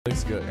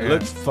Looks good. Yeah. It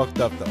looks fucked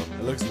up though.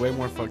 It looks way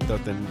more fucked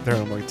up than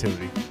Paranormal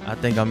Activity. I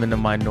think I'm in the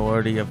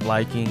minority of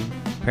liking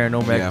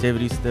Paranormal Yeah.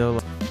 Activity still.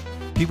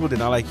 People did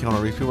not like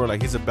Keanu Reeves. People were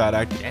like, he's a bad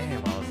actor.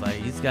 Damn, I was like,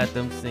 he's got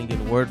them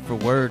singing word for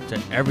word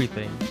to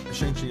everything.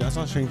 Shang-Chi. I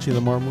saw Shang-Chi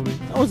the Marvel movie.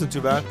 That wasn't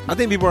too bad. I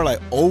think people are like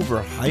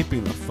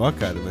overhyping the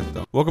fuck out of it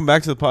though. Welcome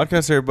back to the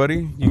podcast,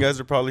 everybody. You guys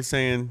are probably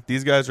saying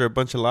these guys are a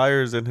bunch of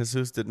liars and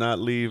Jesus did not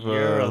leave.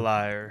 You're a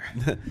liar.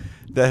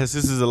 That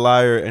Jesus is a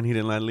liar and he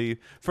did not leave.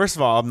 First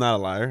of all, I'm not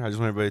a liar. I just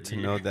want everybody to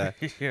know that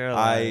You're a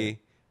liar.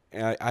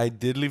 I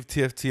did leave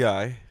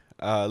Tfti.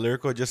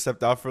 Lyrical just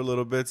stepped out for a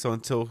little bit, so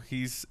until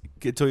he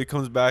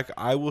comes back,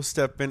 I will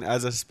step in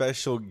as a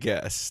special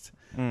guest.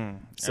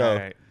 So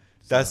Alright.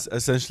 that's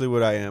essentially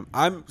what I am.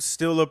 I'm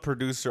still a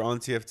producer on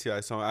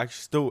Tfti, so I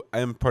actually still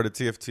am part of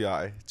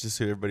Tfti. Just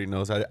so everybody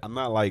knows, I'm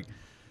not like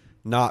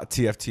not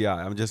Tfti.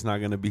 I'm just not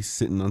gonna be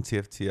sitting on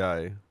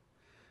Tfti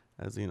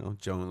as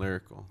Joe and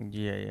Lyrical.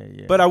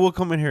 Yeah. But I will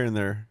come in here and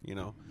there,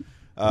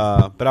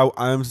 But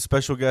I'm a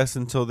special guest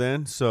until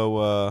then.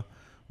 So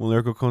when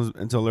Lyrical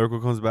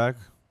comes back,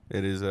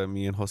 it is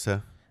me and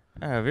Jose.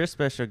 All right, if you're a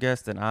special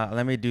guest, then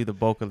let me do the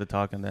bulk of the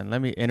talking. Then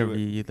let me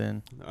interview you.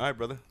 Then All right,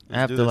 brother. I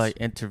have to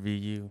interview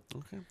you.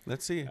 Okay,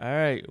 let's see. All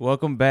right,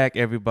 welcome back,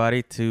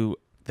 everybody, to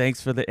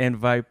Thanks for the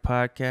Invite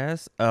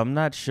podcast. I'm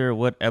not sure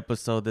what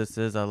episode this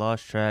is. I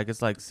lost track.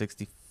 It's like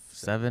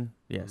 67.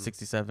 Yeah,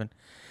 67.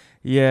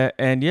 Yeah,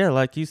 and yeah,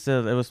 like you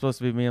said, it was supposed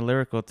to be me and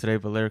Lyrical today,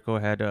 but Lyrical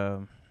had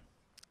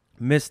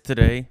missed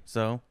today,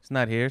 so he's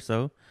not here.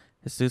 So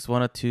Jesus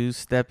wanted to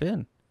step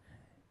in.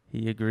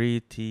 He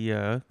agreed. He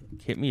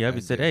hit me up.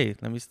 He said, "Hey,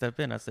 let me step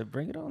in." I said,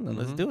 "Bring it on, then.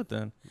 Let's do it,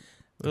 then.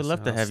 We'd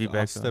love to have you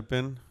back." I'll step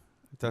in.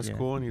 If that's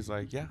cool. And he's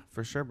like, "Yeah,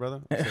 for sure,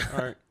 brother." I said,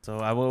 all right.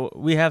 So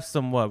we have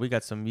some what? We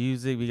got some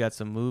music. We got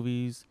some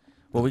movies.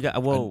 Well, we got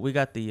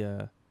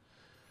the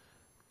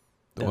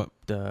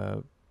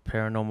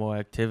Paranormal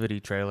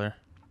Activity trailer.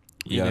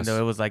 Even though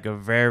it was like a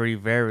very,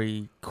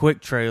 very quick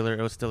trailer,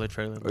 it was still a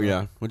trailer. Oh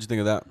yeah, what'd you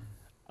think of that?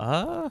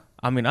 I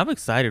mean, I'm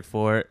excited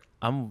for it.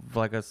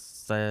 Like I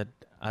said,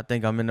 I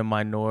think I'm in the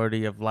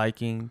minority of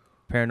liking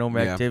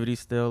Paranormal Activity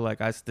still.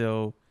 Like I'm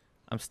still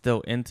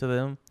into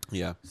them.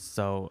 Yeah.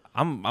 So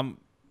I'm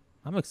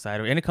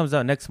excited, and it comes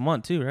out next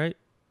month too, right?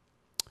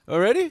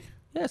 Already?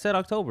 Yeah, it said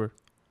October.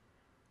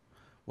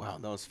 Wow,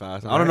 that was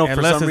fast. Right. I don't know.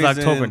 Unless for some it's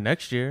reason, October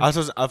next year.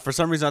 For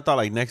some reason, I thought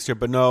like next year,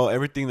 but no.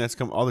 Everything that's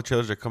come, all the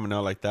trailers are coming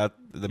out like that.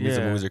 The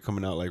music movies are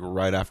coming out like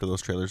right after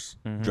those trailers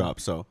drop.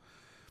 So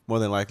more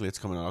than likely, it's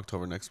coming out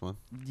October next month.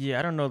 Yeah,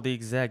 I don't remember the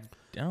exact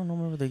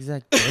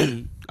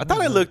date. I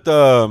thought I looked.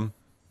 I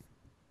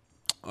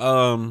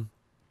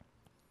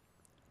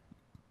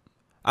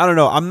don't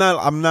know. I'm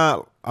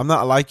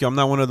not like you. I'm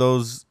not one of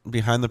those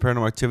behind the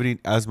Paranormal Activity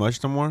as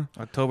much no more.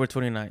 October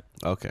 29th.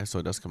 Okay, so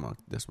it does come out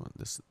this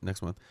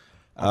next month.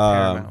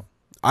 Paramount.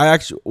 I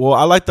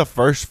like the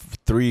first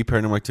 3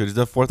 Paranormal Activities.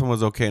 The 4th one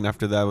was okay, and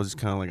after that was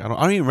kind of like I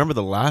don't even remember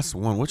the last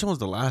one. Which one was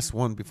the last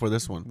one before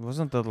this one?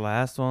 Wasn't the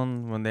last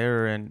one when they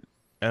were in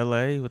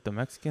L.A. with the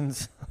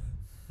Mexicans?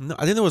 No,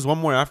 I think there was one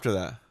more after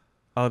that.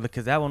 Oh,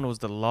 because that one was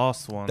the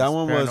Lost one. That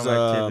one was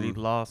Activity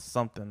Lost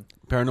something.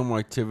 Paranormal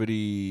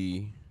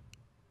Activity.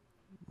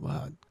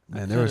 Wow,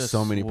 man, there were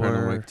so many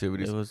Paranormal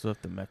Activities. It was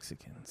with the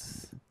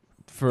Mexicans.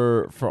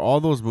 For all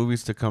those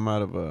movies to come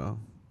out of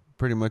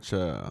pretty much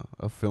a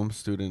film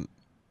student.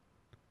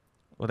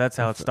 Well, that's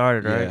how it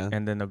started, right? Yeah.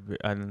 And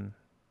then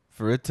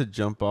for it to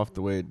jump off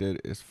the way it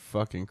did is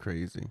fucking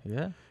crazy.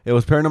 Yeah. It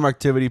was Paranormal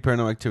Activity 2,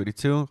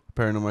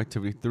 Paranormal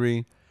Activity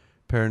 3,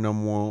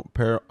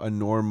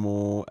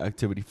 Paranormal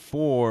Activity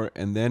 4,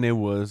 and then it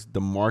was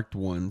the marked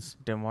ones.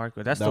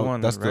 That's the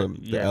one. That's right?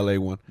 the LA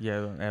one.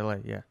 Yeah, LA,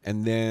 yeah.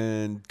 And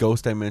then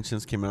Ghost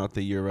Dimensions came out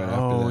the year right after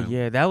that. Oh,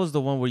 yeah. That was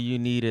the one where you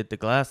needed the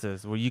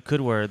glasses, where you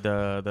could wear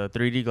the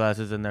 3D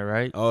glasses in there,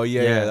 right? Oh,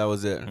 yeah, that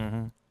was it.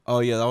 Mm-hmm. Oh,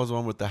 yeah, that was the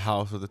one with the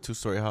house, with the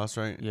 2-story house,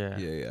 right? Yeah.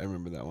 Yeah, I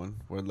remember that one.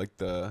 Where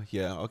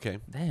okay.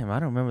 Damn, I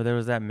don't remember there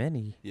was that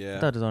many. Yeah. I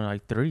thought there was only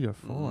like 3 or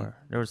 4.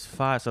 There was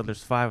 5, so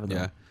there's 5 of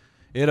them.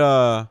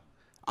 Yeah.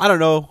 I don't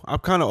know. I'm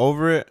kind of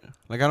over it.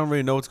 Like, I don't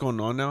really know what's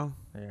going on now.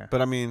 Yeah.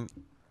 But, I mean,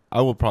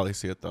 I will probably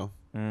see it, though.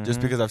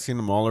 Just because I've seen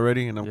them all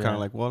already, and I'm kind of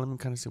like, well, let me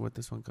kind of see what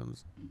this one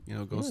goes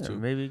to.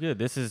 Maybe good.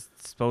 This is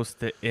supposed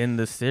to end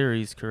the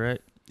series,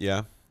 correct?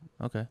 Yeah.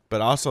 Okay.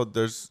 But also, hold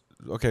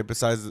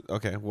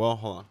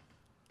on.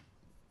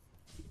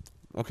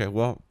 Okay,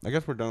 well, I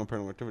guess we're done with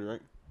Paranormal Activity,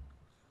 right?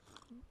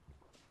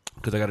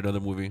 Because I got another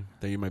movie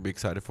that you might be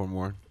excited for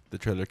more. The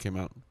trailer came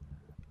out.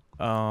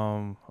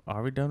 Are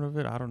we done with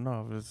it? I don't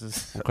know. This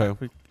is okay.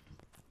 Okay.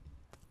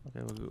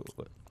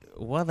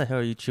 Why the hell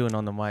are you chewing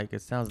on the mic?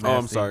 It sounds nasty. Oh,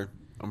 I'm sorry.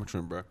 I'm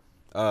chewing, bro.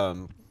 I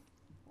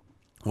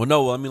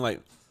mean, like,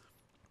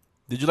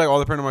 did you like all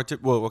the Paranormal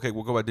Activities? Well, okay,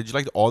 we'll go back. Did you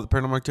like all the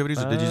Paranormal Activities,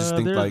 or did you just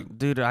think like,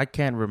 dude, I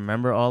can't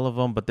remember all of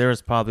them, but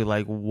there's probably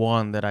like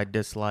one that I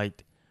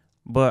disliked.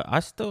 But I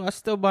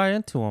still buy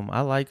into them.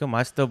 I like them.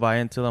 I still buy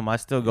into them. I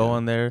still go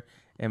in there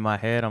in my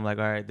head. I'm like,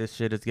 all right, this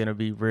shit is gonna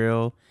be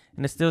real.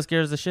 and it still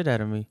scares the shit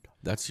out of me.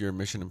 That's your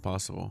Mission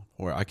Impossible,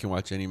 where I can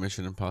watch any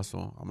Mission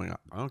Impossible. I'm like,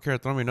 I don't care.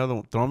 Throw me another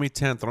one. Throw me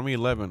 10. Throw me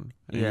 11.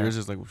 And yours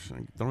is like,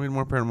 throw me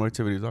more Paranormal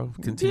Activities. I'll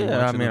continue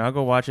watching I mean, them. I'll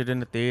go watch it in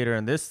the theater.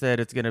 And this said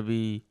it's gonna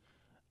be,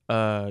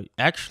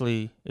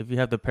 actually, if you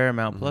have the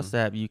Paramount Plus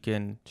app, you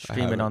can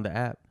stream it on the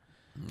app.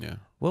 Yeah.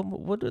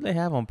 What do they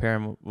have on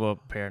Paramount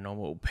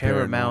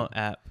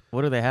app?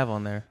 What do they have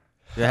on there?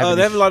 They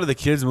have a lot of the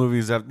kids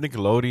movies. They have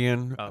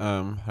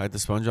Nickelodeon, like the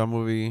SpongeBob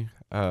movie.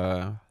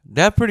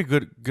 They have pretty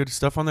good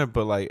stuff on there,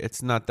 but like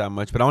it's not that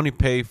much. But I only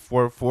pay $4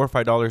 or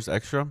 $5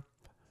 extra,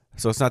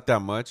 so it's not that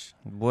much.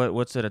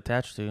 What's it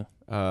attached to?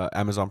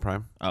 Amazon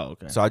Prime. Oh,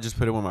 okay. So I just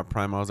put it with my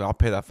Prime. I was like, I'll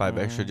pay that $5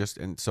 extra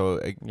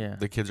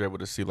the kids are able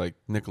to see like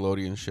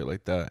Nickelodeon shit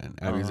like that,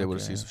 and Abby's able to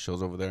see some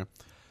shows over there.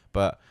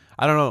 But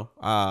I don't know.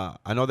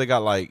 I know they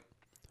got like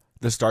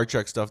the Star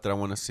Trek stuff that I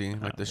want to see,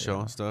 like the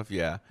show and stuff.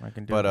 Yeah, I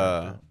can do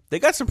but they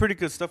got some pretty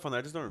good stuff on there.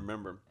 I just don't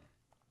remember.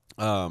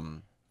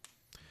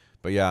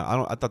 But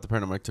yeah, I thought the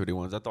Paranormal Activity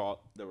ones. I thought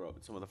they were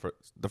some of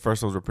the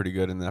first ones were pretty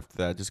good, and then after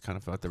that, I just kind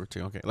of felt they were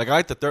too okay. Like I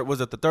like the third. Was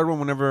it the third one?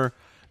 Whenever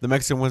the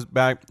Mexican was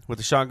back with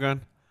the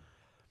shotgun,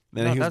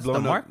 then he was that's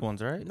blowing the marked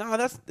ones, right? No,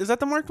 is that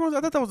the marked ones?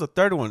 I thought that was the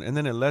third one, and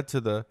then it led to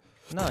the.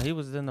 No, he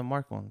was in the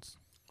marked ones.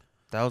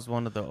 That was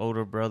one of the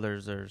older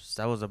brothers, or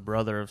that was a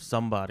brother of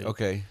somebody.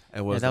 Okay,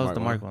 that was the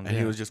marked one, and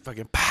he was just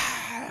fucking.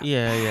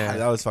 Yeah.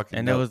 That was fucking.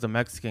 And dope. There was the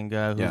Mexican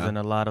guy who was in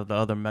a lot of the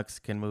other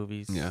Mexican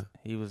movies. Yeah,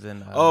 he was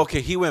in.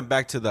 Okay, he went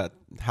back to that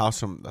house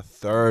from the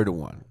third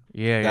one.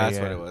 That's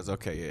what it was.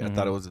 Okay, I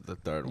thought it was the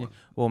third one.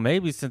 Well,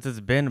 maybe since it's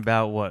been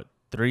about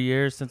 3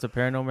 years since the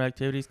Paranormal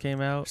Activities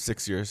came out.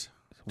 6 years.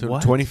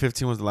 What?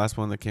 2015 was the last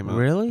one that came out.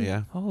 Really?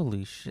 Yeah.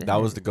 Holy shit.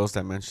 That was the Ghost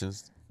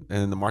Dimensions. And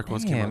then the Mark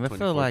ones came out in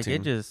 2014. I feel like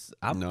it just...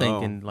 I'm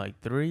thinking like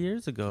 3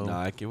 years ago.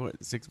 Nah,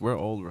 we're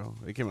old, bro.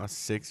 It came out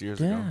 6 years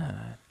ago.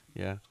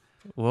 Yeah.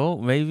 Well,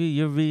 maybe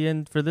you'll be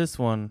in for this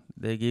one.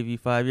 They gave you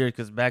 5 years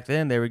because back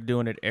then they were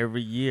doing it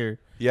every year.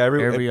 Yeah,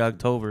 every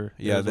October.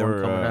 Yeah, they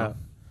were coming out.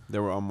 They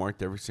were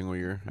unmarked every single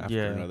year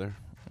after another.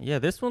 Yeah,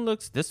 this one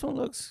looks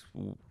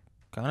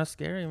kind of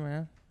scary,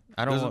 man.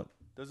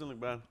 Doesn't look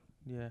bad.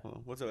 Yeah.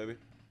 What's up, baby?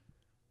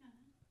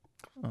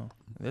 Oh,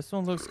 this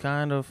one looks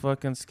kind of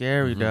fucking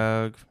scary,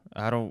 dog.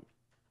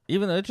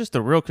 Even though it's just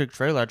a real quick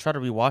trailer. I tried to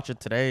rewatch it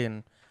today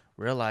and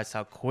realized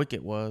how quick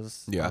it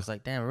was. Yeah. I was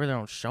like, damn, it really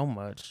don't show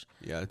much.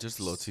 Yeah, just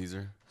a little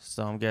teaser.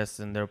 So I'm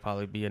guessing there'll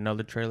probably be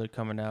another trailer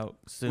coming out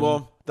soon.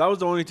 Well, that was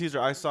the only teaser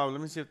I saw.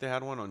 Let me see if they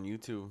had one on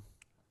YouTube.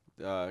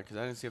 Because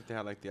I didn't see if they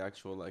had like the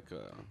actual like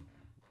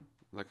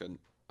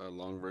a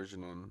long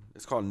version on.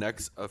 It's called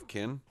Next of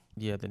Kin.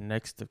 Yeah, the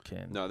Next of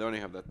Kin. No, they only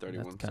have that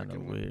 31 That's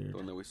second weird. one. The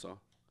one that we saw.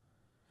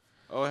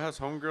 Oh, it has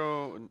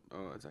Homegirl.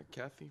 Is that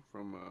Kathy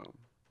from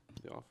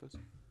The Office?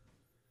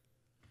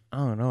 I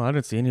don't know. I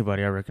didn't see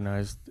anybody I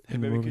recognized. Hey,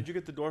 baby, could you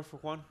get the door for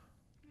Juan?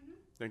 Mm-hmm.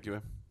 Thank you,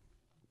 man.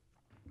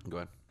 Go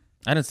ahead.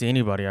 I didn't see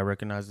anybody I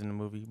recognized in the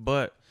movie,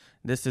 but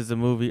this is a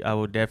movie I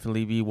will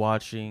definitely be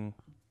watching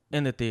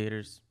in the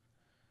theaters.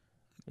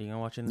 You gonna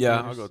watch it in the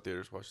theaters? Yeah, I'll go to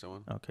theaters, watch that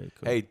one. Okay,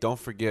 cool. Hey, don't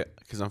forget,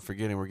 because I'm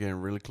forgetting, we're getting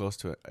really close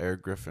to it.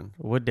 Eric Griffin.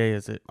 What day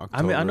is it?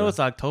 October. I mean, I know it's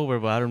October,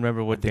 but I don't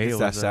remember what day it was. It's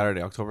that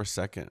Saturday, October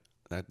 2nd.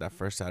 That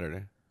first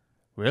Saturday.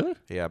 Really?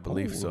 Yeah, I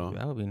believe so.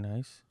 That would be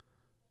nice.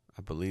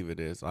 I believe it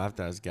is. I'll have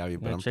to ask Gabby,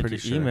 but I'm check pretty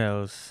your sure.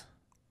 Emails.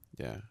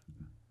 Yeah.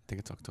 I think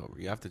it's October.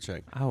 You have to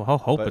check. I'll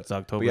hope it's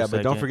October. But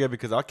but don't forget,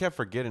 because I kept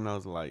forgetting. I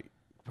was like,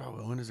 bro,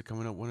 when is it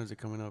coming up? When is it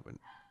coming up? And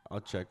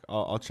I'll check.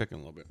 I'll check in a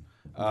little bit.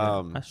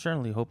 I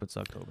certainly hope it's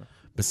October.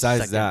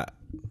 Besides that,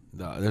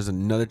 there's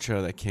another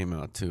trailer that came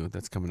out too.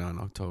 That's coming out in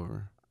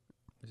October.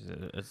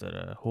 Is it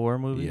a horror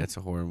movie? Yeah, it's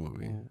a horror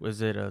movie.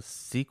 Is it a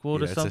sequel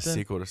to something? It's a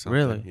sequel to something.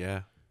 Really?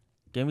 Yeah.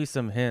 Give me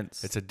some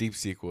hints. It's a deep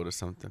sequel to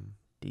something.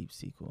 Deep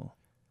sequel.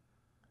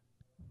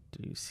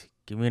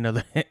 Give me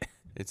another hint.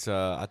 It's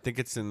I think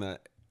it's in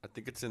that.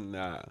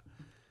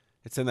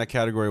 It's in that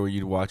category where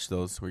you'd watch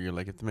those, where you're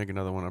like, if to make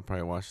another one, I'd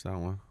probably watch that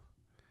one.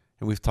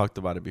 And we've talked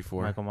about it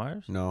before. Michael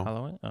Myers? No.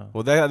 Halloween? Oh.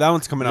 Well, that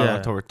one's coming out in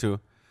October too.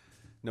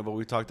 No, but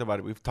we talked about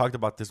it. We've talked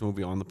about this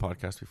movie on the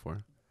podcast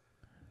before.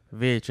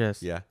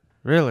 VHS. Yeah.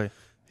 Really?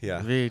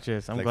 Yeah.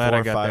 VHS. I'm glad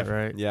I got that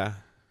right. Yeah.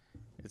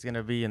 It's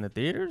gonna be in the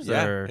theaters.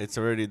 Yeah. Or? It's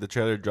already the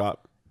trailer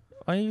dropped.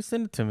 Why didn't you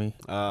send it to me?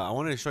 I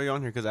wanted to show you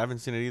on here because I haven't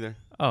seen it either.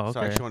 Oh, okay. So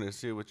I actually wanted to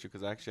see it with you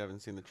because I actually haven't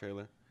seen the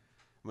trailer.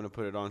 I'm gonna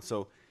put it on.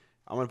 So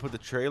I'm gonna put the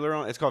trailer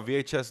on. It's called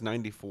VHS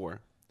 94.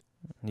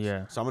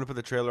 Yeah. So I'm gonna put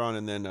the trailer on,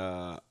 and then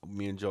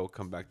me and Joe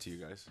come back to you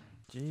guys.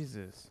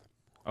 Jesus.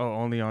 Oh,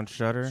 only on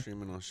Shudder.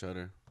 Streaming on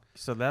Shudder.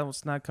 So that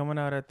was not coming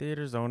out at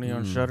theaters. Only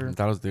on Shudder.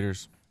 That was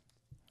theaters.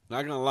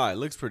 Not gonna lie, it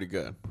looks pretty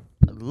good.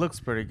 It looks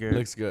pretty good. It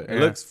looks good. Yeah. It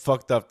looks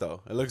fucked up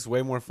though. It looks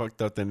way more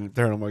fucked up than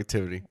Paranormal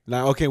Activity.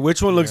 Now, okay,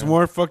 which one looks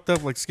more fucked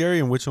up, like scary,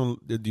 and which one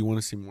do you want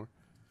to see more?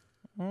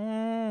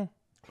 I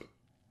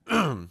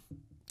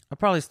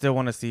probably still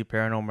want to see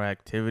Paranormal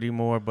Activity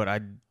more, but I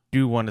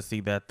do want to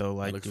see that though.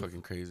 Like, it looks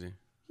fucking crazy.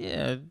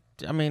 Yeah,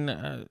 I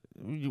mean,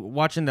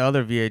 watching the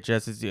other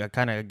VHSs, I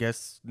kind of, I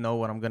guess, know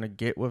what I'm gonna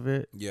get with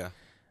it. Yeah.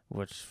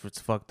 which was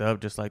fucked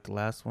up, just like the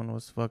last one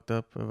was fucked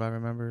up, if I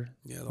remember.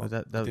 Yeah, Was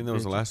that I think that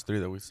was the last 3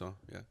 that we saw.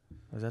 Yeah.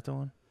 Was that the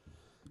one?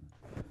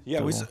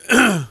 Yeah, we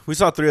Cool. we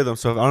saw 3 of them.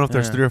 So I don't know if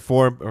there's Yeah. 3 or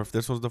 4, or if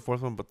this was the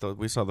 4th one. But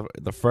we saw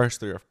the first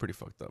 3 are pretty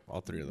fucked up.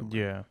 All 3 of them.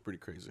 Yeah. Pretty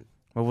crazy.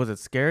 But was it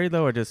scary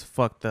though, or just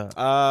fucked up?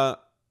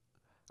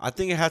 I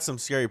think it had some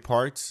scary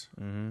parts,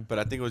 Mm-hmm. but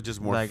I think it was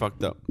just more Like-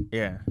 fucked up.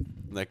 Yeah.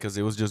 Like, cause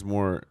it was just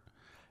more.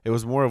 It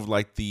was more of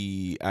like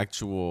the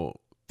actual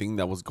thing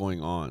that was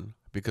going on,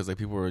 because like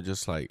people were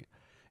just like,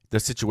 the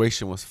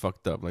situation was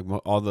fucked up. Like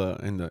all the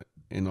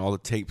in all the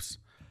tapes,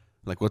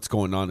 like what's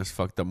going on is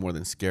fucked up more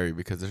than scary,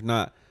 because they're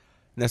not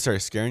necessarily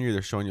scaring you.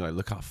 They're showing you like,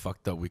 look how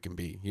fucked up we can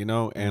be, you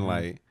know, and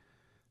like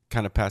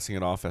kind of passing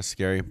it off as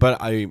scary.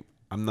 But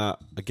I'm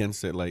not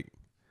against it, like,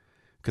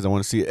 because I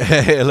want to see it.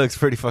 It looks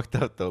pretty fucked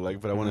up though, like,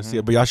 but I want to see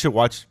it. But y'all should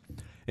watch,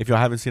 if y'all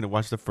haven't seen it,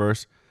 watch the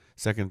first,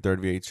 second, third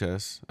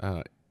VHS.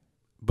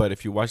 But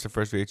if you watch the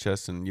first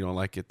VHS and you don't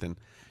like it, then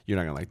you're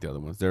not gonna like the other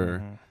ones.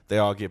 They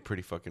all get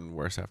pretty fucking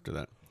worse after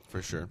that,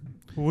 for sure.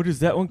 What does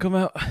that one come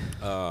out?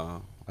 I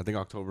think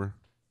October.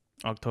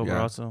 October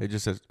also. It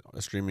just says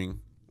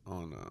streaming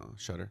on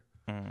Shudder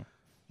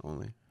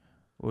only.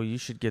 Well, you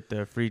should get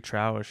the free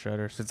trial of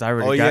Shudder, since I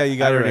already. Oh, got, yeah, you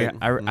got I it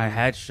already, right. I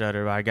had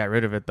Shudder, but I got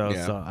rid of it though,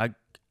 Yeah. so I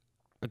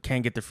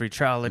can't get the free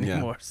trial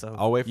anymore. So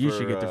I'll wait for you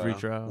should get the free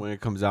trial. when it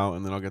comes out,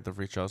 and then I'll get the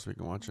free trial so we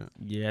can watch it.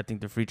 Yeah, I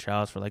think the free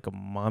trial is for like a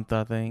month.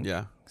 I think.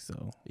 Yeah,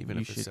 So even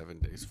you if it's should- 7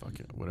 days, fuck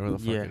it, whatever the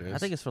fuck yeah, it is. I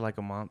think it's for like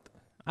a month.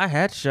 I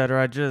had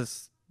Shudder.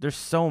 There's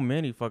so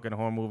many fucking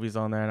horror movies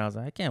on there, and I was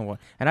like, I can't watch.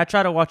 And I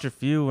tried to watch a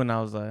few, and I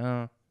was like,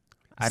 I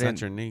It's didn't.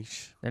 not your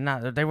niche.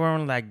 They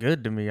weren't that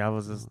good to me. I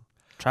was just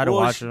try to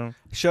Well, watch them.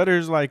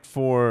 Shudder's like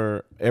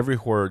for every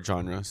horror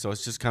genre, so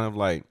it's just kind of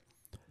like,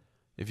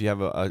 if you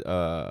have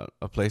a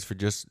place for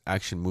just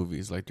action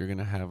movies, like you're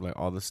gonna have like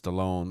all the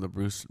Stallone, the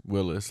Bruce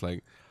Willis,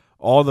 like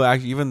all the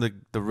even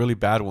the really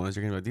bad ones.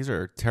 You're gonna be like, these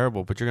are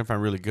terrible, but you're gonna find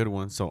really good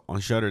ones. So on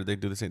Shudder, they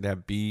do the same. They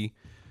have B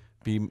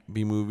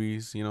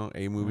movies, you know,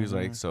 A movies,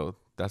 like, so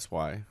that's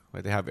why,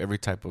 like, they have every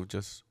type of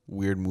just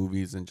weird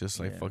movies and just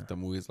like fucked up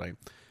movies. Like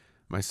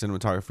my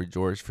cinematographer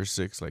George for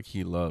 6, like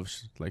he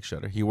loves like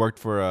Shudder. He worked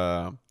for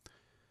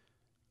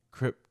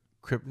Crypt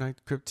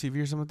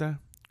TV or something like that.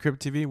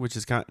 Crypt TV, which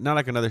is kind of, not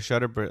like another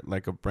Shudder, but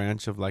like a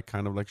branch of like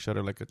kind of like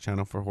Shudder, like a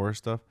channel for horror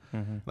stuff.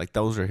 Like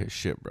those are his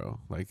shit, bro.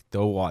 Like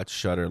they'll watch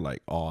Shudder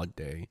like all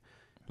day.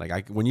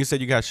 Like when you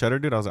said you got Shudder,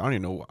 dude, I was like, I don't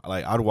even know.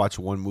 Like I'd watch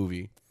one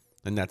movie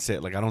and that's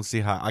it. Like I don't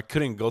see how I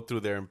couldn't go through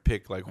there and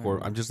pick like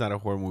horror. I'm just not a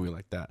horror movie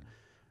like that.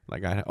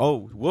 Like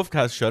Wolf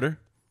has Shudder.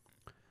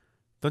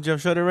 Don't you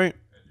have Shudder, right?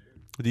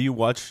 Do you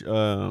watch?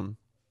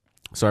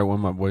 Sorry, one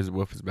of my boys,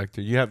 Wolf, is back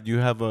there.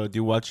 Do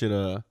you watch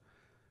it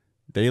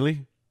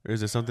daily? Or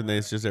is it something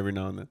that's just every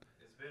now and then?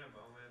 It's been a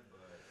moment,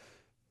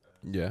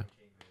 but Yeah.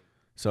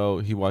 So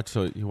he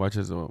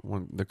watches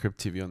the Crypt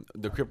TV on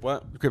the Crypt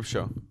what? The Crypt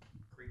show.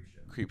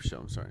 Creep show.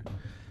 I'm sorry.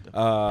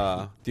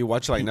 Do you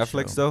watch like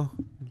Netflix though?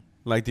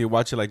 Like, do you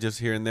watch it like just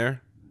here and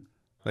there,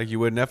 like you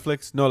would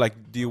Netflix? No,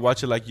 like, do you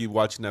watch it like you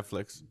watch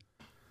Netflix?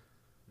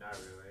 not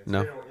really.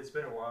 No. It's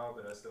been a while,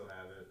 but I still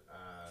have it.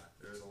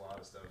 There's a lot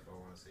of stuff I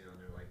want to see on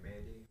there, like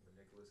Mandy with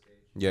Nicolas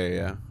Cage.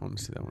 Yeah. I want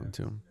to see that one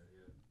too.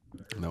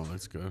 That one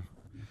looks good.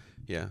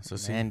 Yeah. So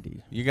see,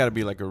 Mandy. you got to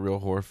be like a real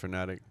horror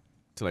fanatic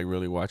to like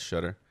really watch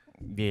Shudder.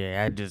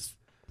 Yeah, I just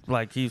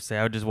like you say,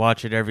 I would just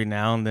watch it every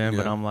now and then,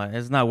 but Yeah. I'm like,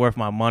 it's not worth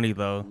my money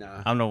though.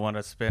 Nah. I don't want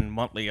to spend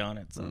monthly on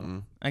it,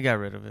 so I got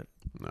rid of it.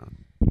 No.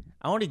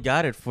 I only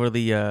got it for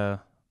the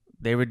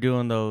they were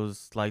doing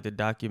those like the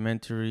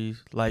documentaries,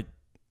 like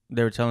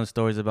they were telling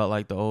stories about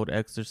like the old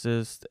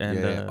Exorcist and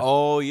Yeah.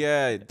 Oh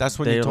yeah, that's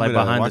when they you told like me to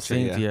behind the watch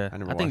scenes. it. Yeah, I,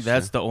 never I think watched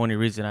that's it. the only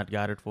reason I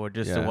got it for,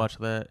 just to Yeah. watch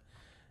that.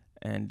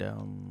 And I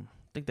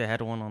think they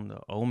had one on the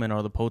Omen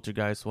or the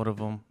Poltergeist, one of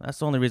them. That's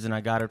the only reason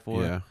I got it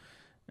for. Yeah.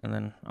 And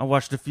then I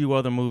watched a few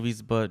other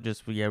movies, but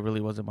just it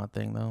really wasn't my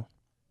thing though.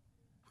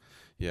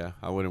 Yeah,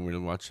 I wouldn't really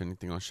watch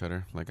anything on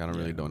Shudder. Like, I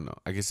really Yeah. don't know.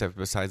 I guess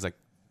besides like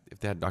if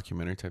they had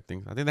documentary type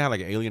things, I think they had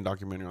like an alien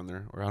documentary on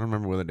there, or I don't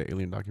remember whether the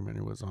alien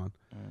documentary was on.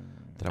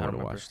 That I would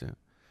have watched it,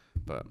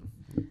 but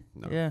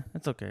no. Yeah,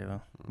 it's okay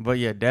though. But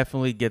yeah,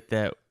 definitely get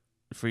that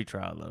free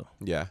trial though,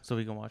 Yeah, so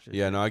we can watch it.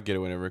 yeah. No, I get it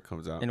whenever it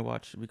comes out. And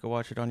we can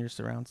watch it on your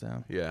surround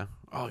sound. Yeah.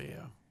 Oh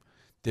yeah.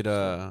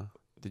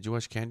 Did you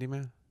watch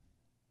Candyman?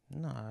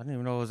 No, I didn't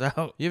even know it was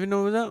out. You even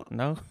know it was out?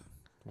 No,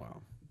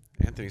 Wow.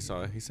 Anthony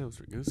saw it. He said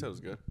it was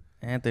good.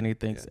 Anthony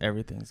thinks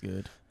everything's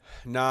good.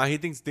 Nah, he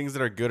thinks things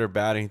that are good are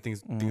bad, and he thinks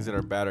things that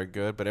are bad are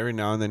good. But every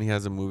now and then he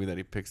has a movie that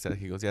he picks that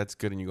he goes, yeah, it's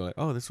good, and you go like,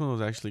 oh, this one was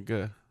actually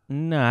good.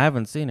 No, I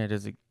haven't seen it.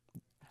 Is it?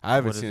 I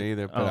haven't What is seen it it?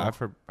 either, but Oh.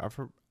 I've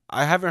heard.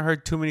 I haven't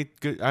heard too many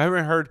good. I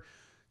haven't heard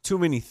too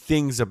many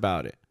things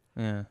about it,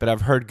 Yeah, but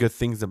I've heard good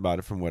things about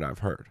it from what I've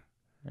heard.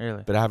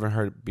 really. But I haven't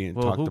heard it being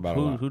talked about a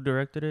lot. Who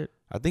directed it?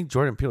 I think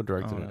Jordan Peele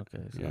directed Oh, it.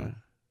 okay, so- Yeah,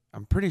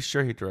 I'm pretty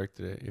sure he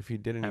directed it. If he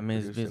didn't, I he mean,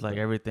 produced it's it, like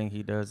but- everything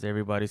he does,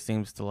 everybody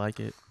seems to like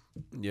it.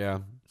 Yeah,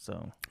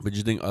 So but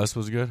you think Us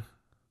was good?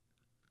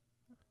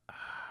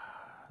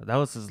 that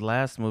was his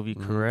last movie,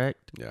 Mhm.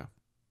 correct? Yeah.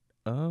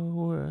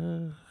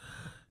 Oh,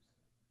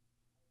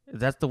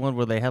 That's the one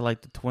where they had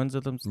like the twins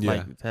of them, Yeah.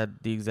 like had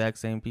the exact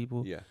same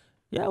people. Yeah.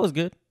 Yeah, it was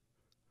good.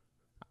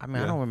 I mean,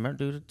 Yeah. I don't remember,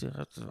 dude.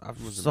 I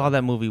Wasn't saw bad.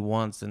 that movie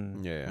once,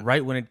 and Yeah.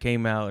 right when it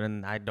came out,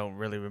 and I don't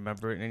really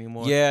remember it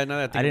anymore. Yeah, now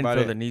that I think I didn't about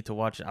feel it. the need to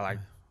watch it. I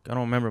don't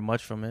remember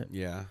much from it.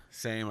 Yeah,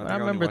 same. But think I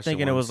only remember watched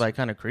thinking it was once. like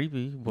kind of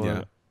creepy, but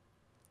Yeah.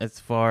 as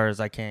far as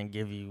I can't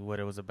give you what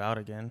it was about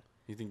again,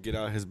 You think Get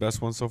Out his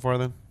best one so far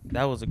then?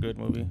 that was a good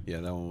movie. Yeah,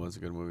 that one was a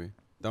good movie.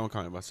 That one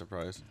caught me by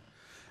surprise.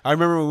 I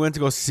remember we went to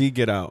go see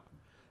Get Out.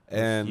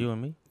 And You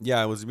and me?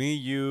 yeah, it was me,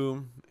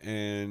 you,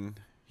 and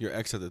your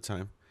ex at the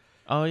time.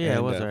 Oh yeah, it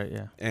And, was right.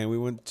 Yeah. And we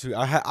went to.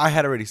 I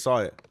had already saw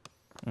it.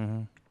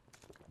 Mm-hmm.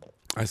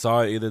 I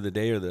saw it either the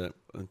day or the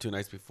 2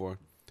 nights before,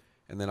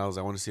 and then I was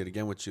I want to see it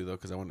again with you though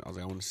because I was like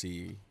I want to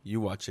see you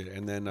watch it,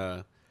 and then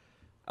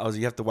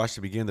you have to watch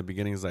the beginning. The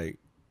beginning is like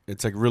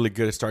it's like really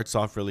good. It starts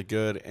off really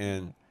good,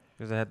 and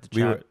Because I had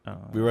the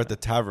we were at the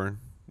tavern.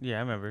 Yeah, I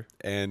remember.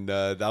 And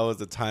that was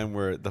the time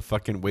where the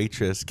fucking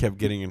waitress kept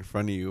getting in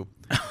front of you.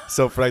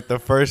 So for like the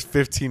first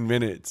 15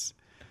 minutes,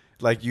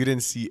 like you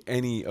didn't see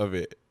any of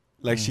it.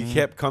 Like she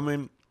kept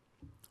coming,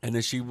 and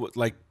then she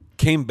like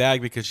came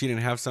back because she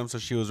didn't have some, so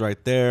she was right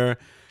there,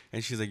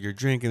 and she's like, "You're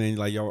drinking," and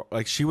like yo,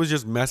 like she was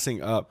just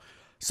messing up.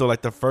 So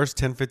like the first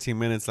 10, 15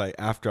 minutes, like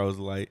after I was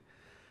like,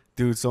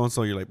 "Dude, so and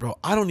so," you're like, "Bro,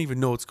 I don't even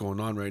know what's going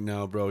on right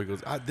now, bro." He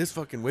goes, "This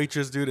fucking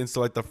waitress, dude." And so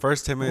like the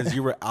first 10 minutes,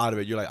 you were out of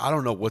it. You're like, "I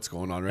don't know what's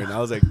going on right now."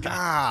 I was like,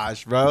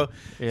 "Gosh, bro,"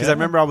 because I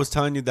remember I was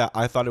telling you that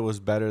I thought it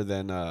was better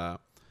than it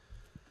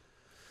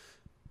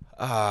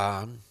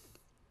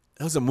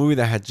was a movie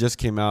that had just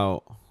came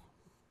out.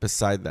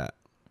 Beside that,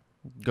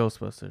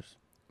 Ghostbusters.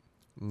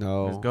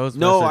 no, Ghostbusters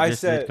no, I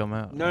just said did come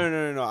out.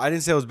 no. I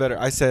didn't say it was better.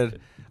 I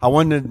said I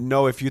wanted to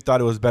know if you thought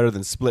it was better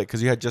than Split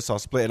because you had just saw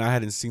Split and I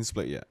hadn't seen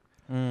Split yet.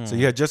 So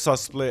you had just saw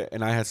Split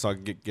and I had saw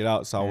Get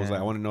Out. So I was like,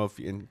 I want to know if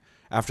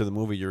after the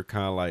movie you're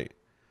kind of like,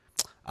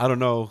 I don't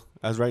know.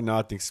 As right now,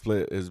 I think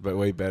Split is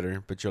way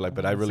better. But you're like,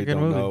 but I really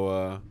don't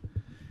know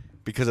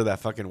because of that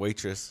fucking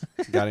waitress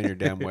got in your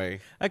damn way.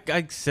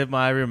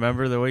 I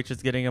remember the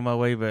waitress getting in my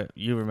way, but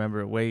you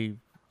remember it way.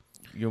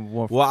 You're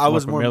more. Well, I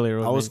was familiar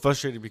with I was me.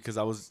 frustrated because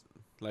I was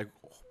like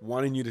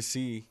wanting you to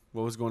see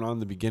what was going on in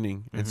the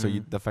beginning, and so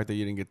the fact that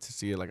you didn't get to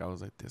see it, like I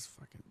was like, this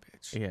fucking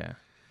bitch. Yeah.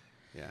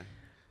 Yeah.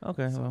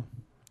 Okay. So, Well.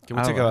 Can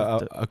we take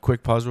a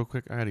quick pause real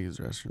quick? I gotta use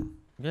the restroom.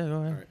 Yeah. Go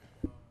ahead. All right.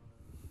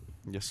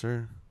 Yes,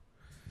 sir.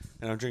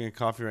 And I'm drinking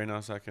coffee right now,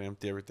 so I can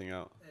empty everything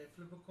out. Hey,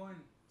 flip a coin.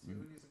 See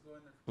who needs to go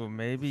in there. Well,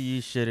 maybe you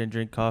shouldn't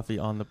drink coffee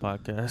on the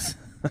podcast,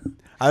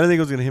 I didn't think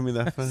it was gonna hit me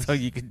that fast. so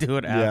you could do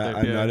it yeah, after.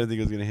 I know. I didn't think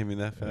it was gonna hit me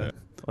that fast.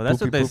 Well,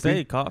 that's what they Poopy.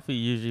 say. Coffee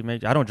usually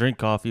makes. I don't drink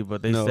coffee,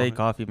 but they say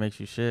coffee makes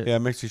you shit. Yeah, it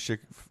makes you shit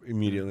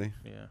immediately.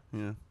 Yeah.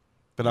 Yeah.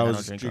 But Yeah, I I was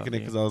don't drink drinking it coffee.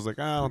 because I was like,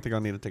 I don't think I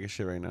need to take a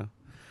shit right now.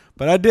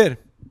 But I did,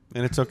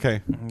 and it's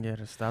okay. Yeah.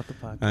 To stop the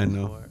podcast. I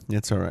know. for it.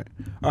 It's all right.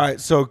 All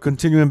right. So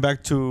continuing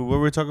back to what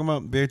were we talking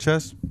about?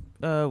 VHS?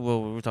 Well,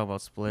 we were talking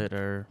about Split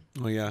or.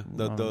 Oh, yeah.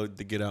 The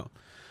Get Out.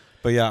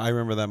 But yeah, I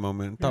remember that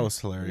moment. That was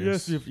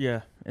hilarious.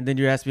 Yeah. And then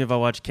you asked me if I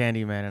watched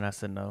Candyman, and I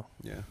said no.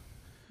 Yeah.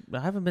 I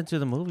haven't been to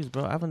the movies,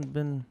 bro. I haven't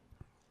been.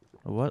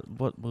 What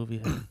movie?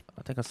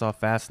 I think I saw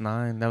Fast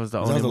 9. That was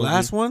the Was only. that the movie.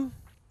 last one?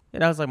 Yeah,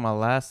 that was like my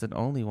last and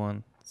only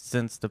one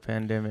since the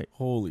pandemic.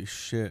 Holy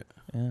shit.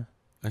 Yeah,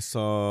 I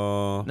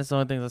saw that's the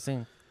only things I've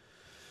seen.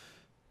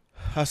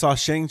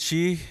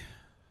 Shang-Chi.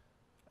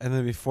 And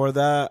then before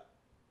that,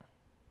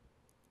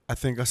 I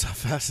think I saw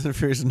Fast and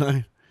Furious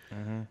 9.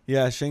 Mm-hmm.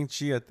 Yeah,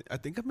 Shang-Chi. I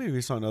think I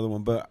maybe saw another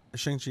one, but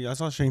Shang-Chi. I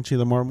saw Shang-Chi,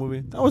 the Marvel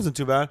movie. That wasn't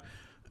too bad.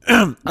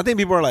 I think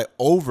people are like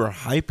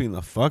overhyping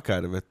the fuck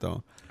out of it,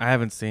 though. I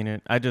haven't seen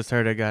it. I just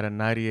heard it got a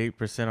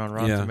 98% on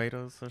Rotten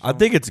Tomatoes. Or something. I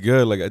think it's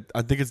good. Like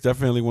I think it's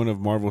definitely one of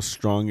Marvel's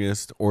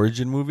strongest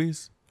origin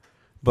movies.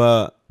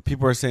 But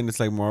people are saying it's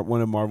like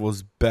one of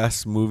Marvel's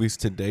best movies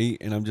to date,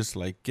 and I'm just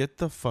like, get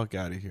the fuck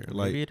out of here.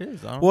 Like, maybe it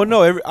is. I don't well,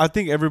 know. no, I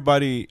think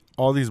everybody,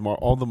 all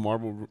the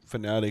Marvel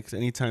fanatics,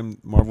 anytime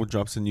Marvel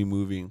drops a new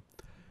movie,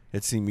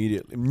 it's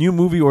immediately new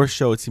movie or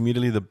show. It's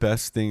immediately the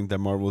best thing that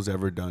Marvel's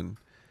ever done.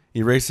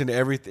 Erasing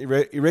everything,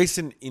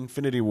 erasing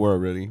Infinity War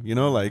already. You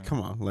know, like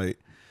come on, like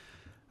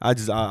I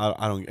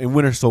don't. And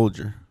Winter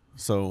Soldier.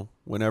 So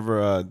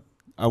whenever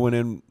I went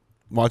in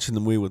watching the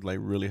movie with like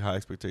really high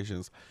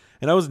expectations,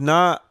 and I was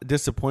not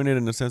disappointed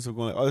in the sense of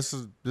going, oh, this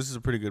is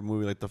a pretty good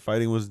movie. Like the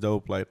fighting was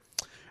dope. Like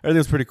everything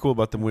was pretty cool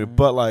about the movie.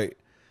 But like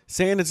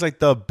saying it's like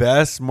the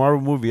best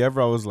Marvel movie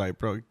ever, I was like,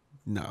 bro,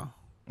 no,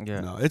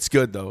 it's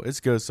good though. It's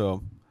good.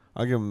 So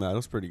I'll give them that. It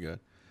was pretty good.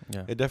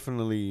 Yeah, It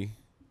definitely.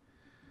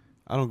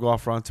 I don't go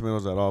off Rotten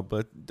Tomatoes at all,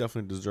 but it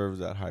definitely deserves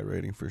that high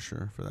rating for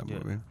sure for that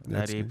movie.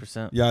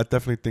 98%. Yeah, I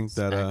definitely think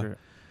that.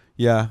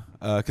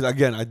 Because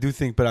again, I do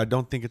think, but I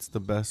don't think it's the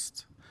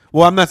best.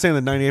 Well, I'm not saying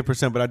the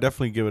 98%, but I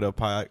definitely give it a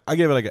high. I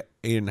give it like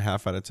an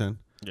 8.5 out of 10.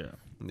 Yeah.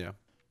 Yeah,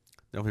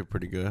 definitely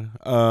pretty good.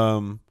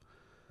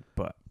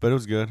 But it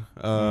was good.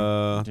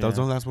 That was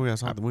the Yeah. last movie I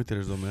saw at the movie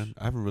theaters, though, man.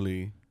 I haven't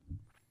really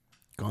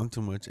gone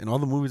too much, and all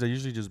the movies I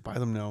usually just buy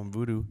them now on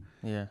Vudu,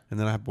 yeah, and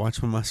then I watch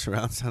them on my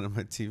surround sound on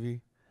my TV.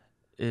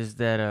 is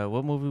that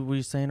what movie were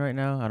you saying right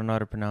now? I don't know how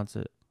to pronounce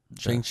it.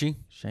 Shang-Chi?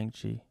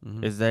 Shang-Chi.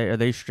 Mhm. Are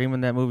they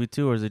streaming that movie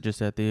too, or is it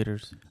just at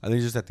theaters? I think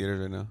it's just at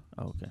theaters right now.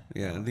 Oh, okay.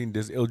 Yeah, I think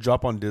it'll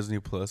drop on Disney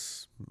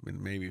Plus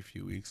in maybe a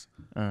few weeks.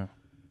 Oh.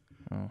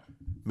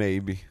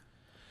 Maybe.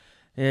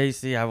 Yeah, you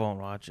see, I won't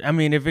watch it. I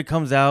mean, if it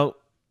comes out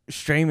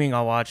streaming,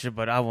 I'll watch it,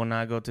 but I will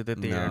not go to the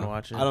theater and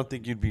watch it. I don't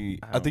think you'd be.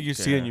 I I think you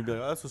don't see it and care. you'd be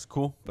like, "Oh, this was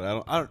cool,"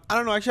 but I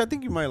don't know. Actually, I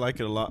think you might like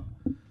it a lot.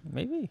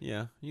 Maybe.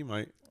 Yeah, you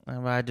might.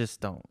 I just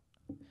don't.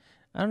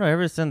 I don't know.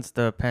 Ever since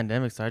the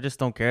pandemic, so I just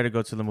don't care to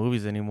go to the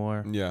movies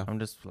anymore. Yeah. I'm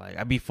just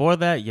like before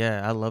that.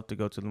 Yeah, I love to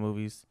go to the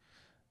movies.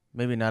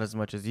 Maybe not as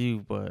much as you,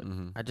 but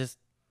I just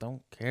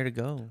don't care to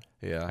go.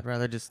 Yeah. I'd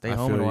rather just stay I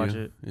home and feel watch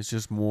you. it. It's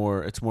just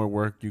more. It's more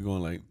work. You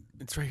going like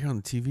it's right here on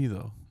the TV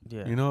though.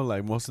 Yeah. You know,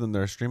 like most of them that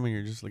are streaming,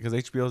 you're just like because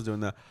HBO's doing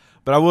that.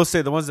 But I will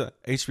say the ones that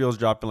HBO's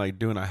dropping like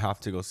Dune, I have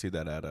to go see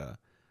that at the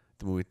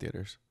movie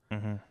theaters.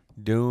 Mm-hmm.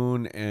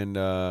 Dune and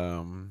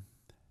I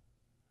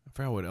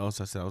forgot what else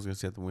I said I was gonna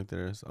see at the movie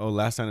theaters. Oh,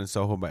 Last Night in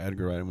Soho by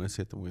Edgar Wright. I'm gonna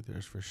see at the movie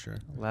theaters for sure.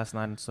 Last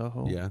Night in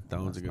Soho. Yeah, that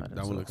one's a Last good. Night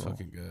That in one looks Soho.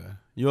 fucking good.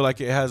 You'll like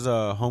it. It has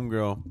a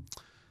homegirl,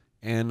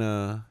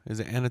 Anna. Is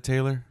it Anna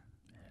Taylor?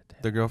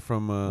 The girl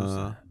from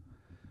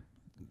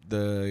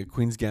the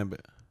Queen's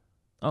Gambit.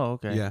 Oh,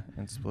 okay. Yeah.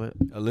 And Split.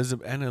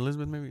 Anna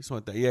Elizabeth, maybe something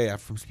like that. Yeah,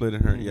 from Split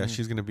and her. Yeah, Mhm.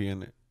 she's gonna be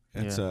in it.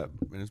 It's Yeah.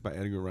 and it's by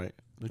Edgar Wright.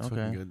 Looks Okay.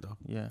 fucking good though.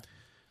 Yeah.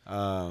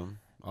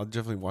 I'll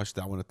definitely watch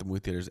that one at the movie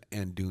theaters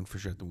and Dune for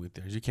sure at the movie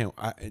theaters. You can't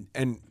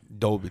and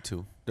Dolby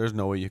too. There's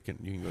no way you can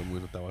go to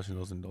movies without watching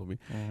those in Dolby.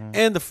 Mm-hmm.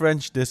 And The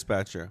French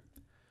Dispatcher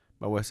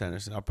by Wes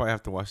Anderson. I'll probably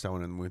have to watch that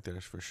one in the movie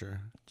theaters for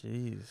sure.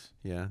 Jeez.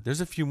 Yeah, there's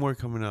a few more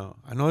coming out.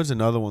 I know there's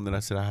another one that I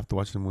said I have to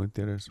watch in the movie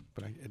theaters,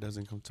 but it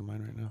doesn't come to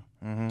mind right now.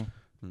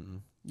 Mm-hmm.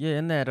 Mm-mm. Yeah,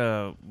 and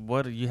that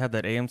what you have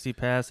that AMC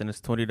pass and it's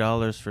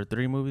 $20 for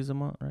 3 movies a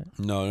month, right?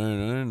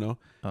 No.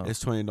 Oh.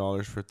 It's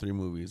 $20 for 3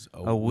 movies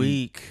a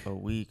week. A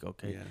week,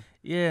 okay. Yeah.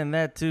 Yeah, and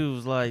that too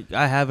is like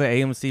I have an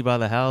AMC by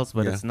the house,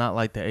 but Yeah. it's not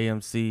like the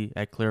AMC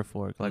at Clear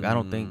Fork. Like I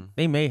don't think Mm.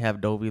 they may have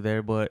Dolby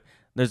there, but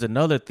there's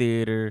another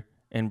theater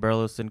in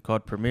Burleson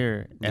called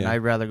Premiere, and Yeah. I'd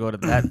rather go to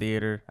that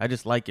theater. I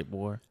just like it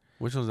more.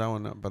 Which one's that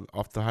one? But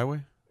off the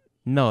highway?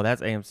 No,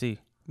 that's AMC.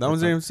 That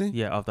one's That's AMC?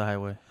 Yeah, off the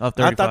highway. Off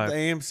I 35. thought the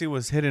AMC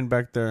was hidden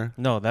back there.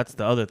 No, that's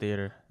the other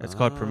theater. It's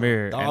called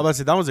Premiere. I and- was about to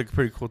say, that was a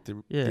pretty cool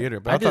yeah, theater.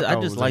 But I thought that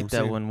just was like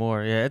that AMC. one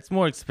more. Yeah, it's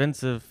more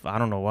expensive. I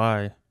don't know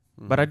why,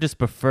 but I just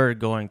prefer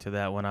going to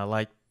that one.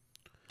 I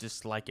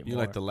just like it You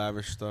more. like the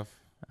lavish stuff?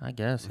 I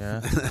guess,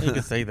 yeah. You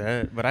can say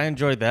that, but I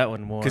enjoyed that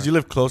one more. Because you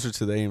live closer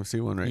to the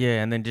AMC one, right?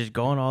 Yeah, and then just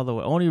going all the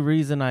way. Only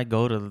reason I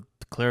go to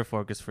Clear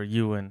Fork is for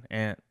you and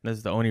Aunt.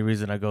 That's the only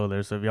reason I go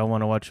there. So if y'all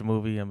want to watch a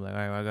movie, I'm like, all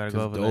right, I gotta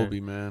go over Dolby,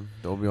 there. man.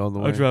 Dolby all the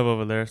way. I'll drive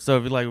over there.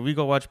 So if we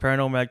go watch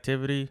Paranormal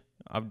Activity,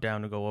 I'm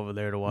down to go over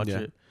there to watch Yeah.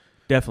 it.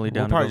 Definitely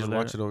We'll down to probably go just over there.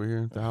 watch it over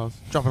here at the house.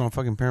 Drop it on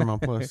fucking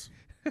Paramount Plus.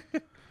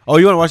 Oh,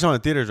 you want to watch it on the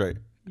theaters, right?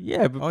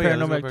 Yeah, but Oh, yeah, let's Paranormal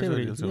go back to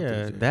Activity. it. Let's go Yeah,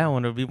 to it. that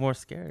one would be more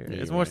scary. Yeah,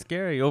 It's you're more right.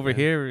 scary over Yeah.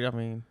 here. I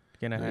mean,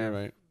 gonna Yeah, have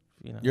you're right.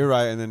 you know. You're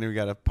right. And then we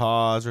got to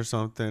pause or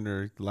something,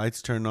 or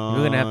lights turn on.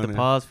 We're gonna have to and-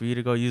 pause for you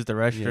to go use the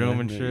restroom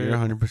and yeah, shit. You're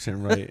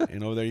 100% right.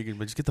 And over there, you can,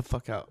 but just get the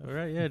fuck out. All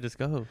right, yeah, just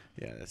go.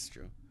 Yeah, that's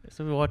true.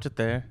 So we watch it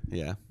there.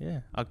 Yeah.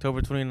 Yeah,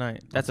 October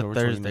 29th. That's October a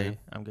Thursday, 29th.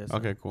 I'm guessing.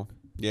 Okay, cool.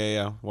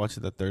 Yeah. Watch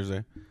it that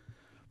Thursday.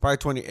 Probably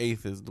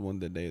 28th is the one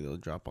the day they'll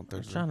drop on I'm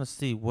Thursday. trying to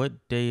see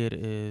what day it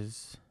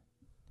is.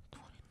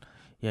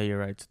 Yeah, you're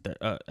right.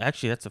 It's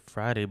actually, that's a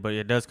Friday, but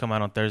it does come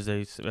out on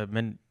Thursdays.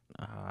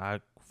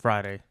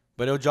 Friday.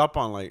 But it'll drop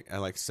on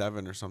at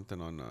 7 or something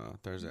on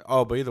Thursday.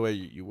 Oh, but either way,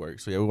 you work.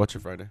 So yeah, we watch it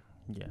Friday.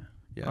 Yeah.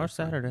 Yeah. Or that's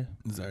fine. Saturday.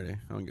 Saturday.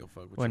 I don't give a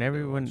fuck. When whichever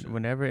day we watch it.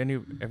 whenever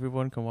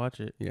everyone can watch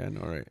it. Yeah, I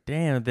know, right?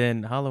 Damn,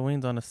 then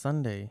Halloween's on a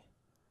Sunday.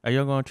 Are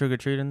y'all going trick or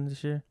treating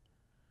this year?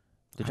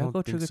 Did I y'all don't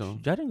go think trick or so.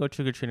 treating? Y'all didn't go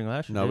trick or treating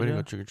last year. No, we did didn't go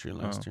y'all? trick or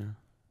treating last year.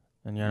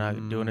 And you're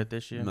not doing it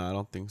this year? No, I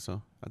don't think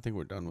so. I think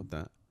we're done with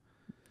that.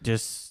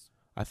 Just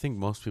I think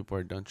most people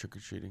are done trick or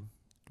treating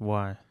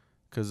why?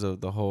 because of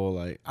the whole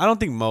I don't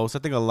think most. I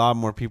think a lot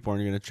more people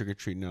aren't gonna trick or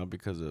treat now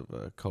because of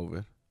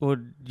COVID. Or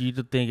do you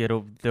think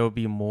there'll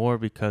be more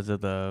because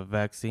of the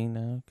vaccine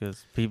now?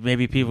 Because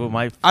maybe people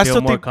might I feel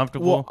still more think,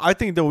 comfortable. Well, I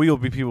think there will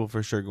be people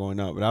for sure going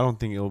out, but I don't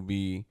think it'll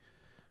be.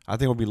 I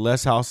think it'll be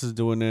less houses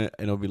doing it,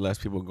 and it'll be less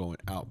people going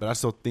out. But I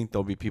still think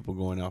there'll be people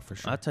going out for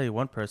sure. I'll tell you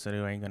one person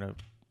who ain't gonna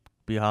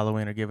be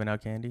Halloween or giving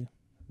out candy.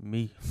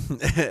 Me.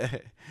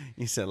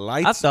 You said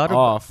lights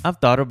off. I've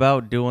thought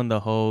about doing the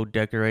whole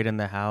decorating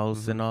the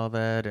house Mm-hmm. and all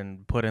that,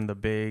 and putting the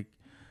big.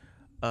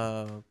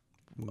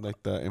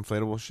 Like the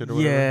inflatable shit or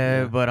whatever.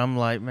 Yeah, but I'm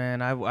like,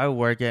 man, I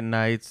work at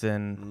nights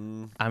and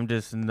Mm, I'm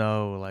just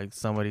know like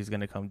somebody's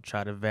gonna come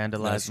try to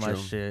vandalize That's my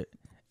true. shit.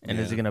 And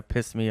it's Yeah. gonna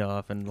piss me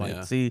off and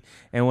Yeah. see,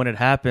 and when it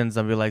happens,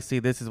 I'll be like, see,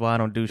 this is why I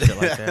don't do shit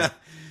like that.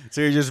 So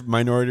you're just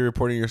minority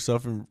reporting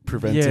yourself and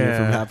preventing it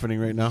from Yeah. happening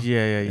right now?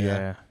 Yeah.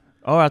 Yeah.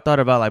 Or I thought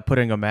about like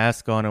putting a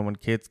mask on, and when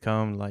kids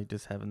come, like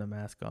just having the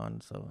mask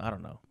on. So I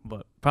don't know,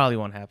 but probably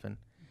won't happen.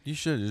 You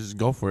should just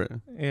go for it.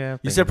 Yeah.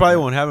 You said probably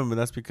won't happen, but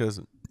that's because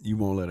you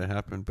won't let it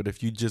happen. But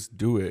if you just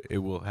do it, it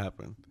will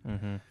happen.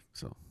 Mm-hmm.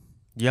 So,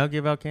 y'all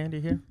give out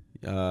candy here?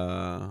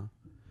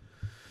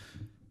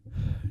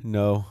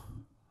 No.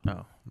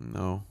 Oh.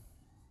 No.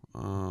 I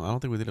don't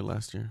think we did it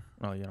last year.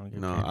 Oh, you don't give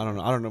No, candy. I don't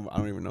know. I don't know. I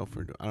don't even know if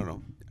we're doing. I don't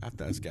know. I have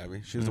to ask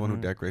Gabby. She's the one who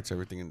Mhm. decorates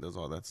everything and does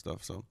all that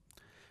stuff. So,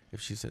 if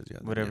she says yeah,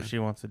 then Whatever yeah. she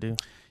wants to do.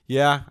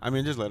 Yeah, I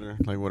mean, just let her.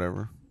 Like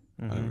whatever.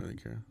 I don't Mhm. really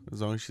care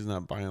as long as she's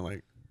not buying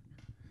like,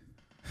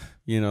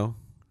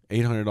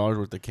 $800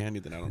 worth of candy.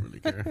 Then I don't really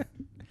care.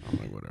 I'm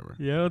like whatever.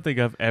 Yeah, I don't think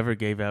I've ever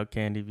gave out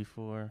candy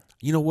before.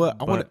 You know what?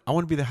 I But-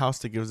 want to be the house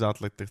that gives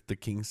out like the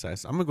king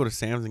size. I'm gonna go to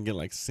Sam's and get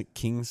like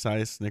king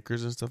size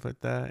Snickers and stuff like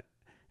that,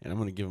 and I'm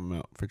gonna give them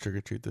out for trick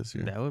or treat this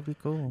year. That would be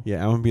cool.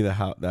 Yeah, I'm gonna be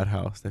that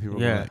house that people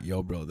Yeah. are like,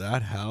 yo, bro,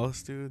 that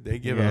house, dude. They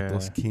give out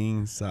those Yeah.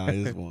 king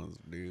size ones,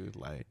 dude.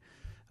 Like,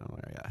 I'm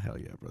like, yeah, hell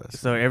yeah, bro. That's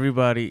So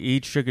everybody,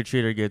 each trick or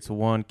treater gets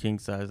one king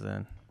size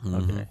then.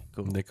 Mhm. Okay,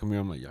 cool. They come here,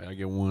 I'm like, yeah, I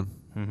get one,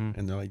 Mm-hmm.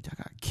 and they're like, y'all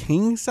got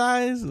king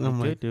size, and I'm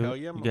like, hell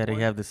yeah, you my gotta boy.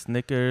 have the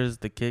Snickers,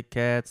 the Kit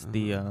Kats,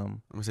 the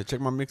I'm gonna say,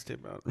 check my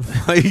mixtape out.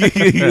 Why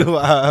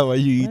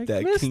you eat Like,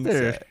 that king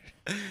mister. size?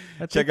 I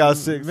Check think out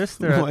 6.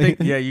 Mister. I think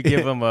you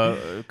give him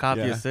a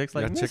copy Yeah. of 6.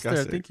 Like Yeah, check Mister, out I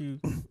 6. think you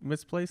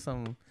misplaced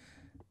some.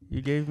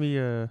 You gave me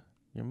your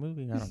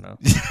movie. I don't know.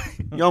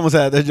 You almost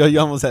had that, Joe. You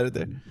almost had it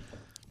there.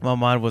 My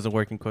mind wasn't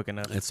working quick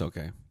enough. It's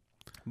okay.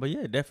 But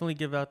yeah, definitely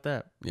give out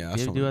that. Yeah,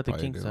 that's Do out the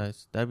king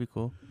size. That'd be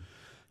cool.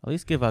 At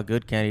least give out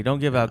good candy. Don't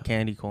give out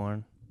candy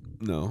corn.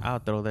 No. I'll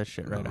throw that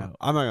shit right out.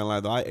 I'm not gonna lie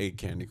though. I ate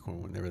candy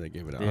corn whenever they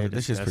gave it out. They're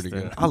This shit's pretty good.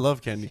 disgusting. I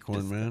love candy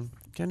corn, man.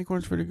 Candy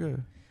corn's pretty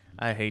good.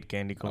 I hate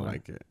candy I corn.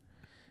 like it.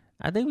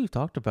 I think we've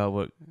talked about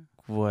what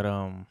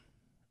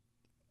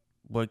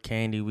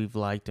candy we've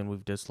liked and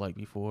we've disliked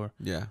before.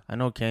 Yeah. I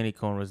know candy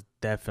corn was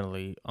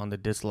definitely on the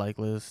dislike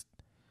list.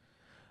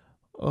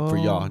 For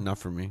y'all, Oh. not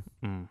for me.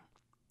 Mm.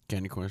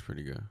 Candy corn's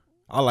pretty good.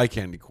 I like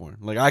candy corn.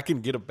 Like I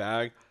can get a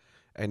bag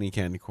and eat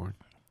candy corn.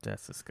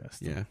 That's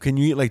disgusting. Yeah. Can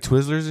you eat like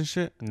Twizzlers and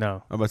shit?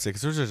 No. I'm about to say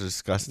because Twizzlers are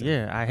disgusting.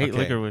 Yeah, I hate Okay.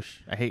 licorice.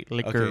 I hate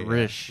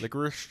licorice. Yeah.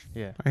 Licorice.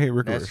 Yeah. I hate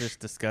licorice. That's just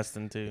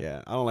disgusting too.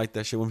 Yeah, I don't like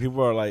that shit. When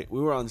people are like,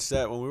 we were on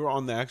set, when we were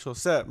on the actual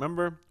set,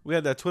 remember? We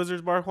had that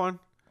Twizzlers bar, Juan?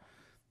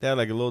 They had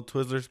like a little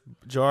Twizzlers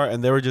jar,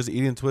 and they were just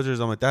eating Twizzlers.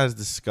 I'm like, that is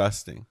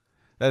disgusting.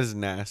 That is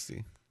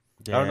nasty.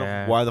 I don't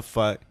know why the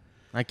fuck.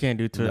 I can't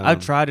do Twizzlers. No. I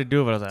tried to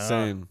do it, but I was like,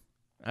 Same.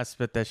 I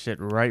spit that shit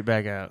right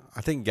back out.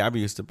 I think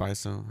Gabby used to buy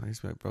some. I used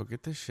to be like, bro,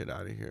 get this shit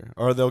out of here.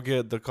 Or they'll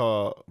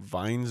call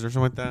Vines or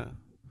something like that.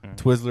 Mm.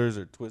 Twizzlers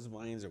or Twiz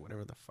Vines or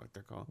whatever the fuck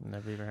they're called.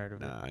 Never even heard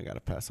of it. Nah, I gotta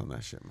pass on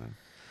that shit, man.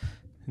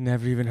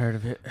 Never even heard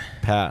of it.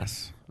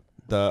 Pass.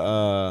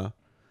 But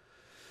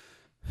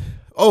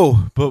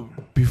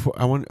before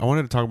I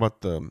wanted to talk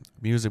about the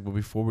music, but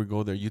before we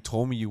go there, you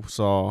told me you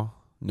saw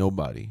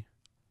Nobody.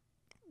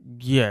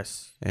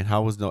 Yes. And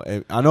how was no?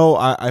 I know.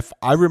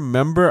 I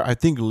remember. I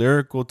think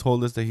Lyrical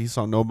told us that he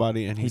saw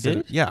Nobody, and he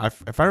said, did? "Yeah."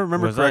 If I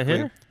remember Was I correctly,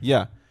 here?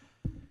 yeah.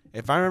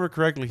 If I remember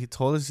correctly, he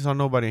told us he saw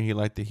Nobody, and he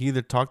liked it. He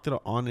either talked it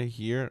on it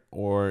here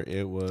or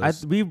it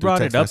was. We through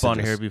brought it text up on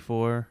messages. here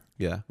before,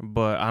 Yeah,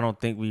 but I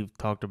don't think we've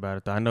talked about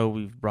it. Though. I know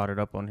we've brought it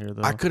up on here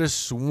though. I could have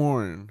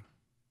sworn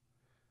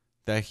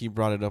that he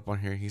brought it up on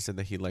here. He said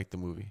that he liked the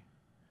movie,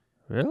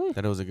 Really?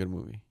 that it was a good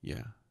movie.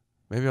 Yeah,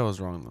 maybe I was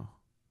wrong though.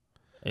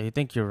 You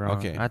think you're wrong.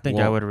 Okay, I think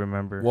I well- would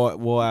remember.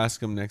 We'll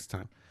ask him next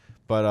time.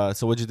 But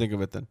so what'd you think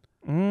of it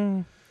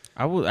then?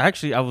 I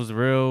was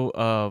real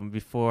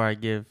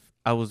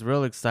I was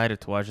real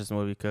excited to watch this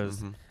movie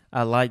because Mhm.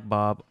 I like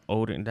Bob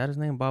Oden. Is that his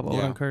name? Bob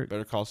Odenkirk?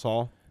 Better Call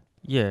Saul.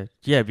 Yeah,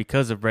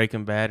 because of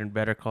Breaking Bad and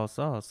Better Call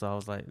Saul. So I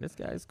was like, this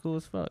guy's cool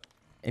as fuck.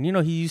 And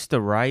he used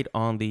to write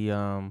on the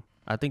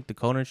I think the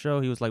Conan show.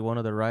 He was like one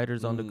of the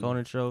writers on the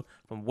Conan show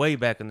from way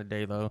back in the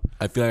day though.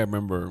 I feel like I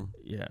remember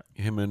Yeah.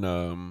 him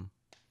and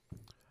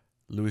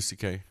Louis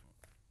C.K.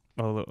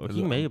 Oh,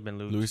 he may have been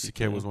Louis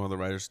C.K. was one of the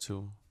writers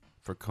too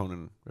for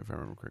Conan, if I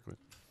remember correctly.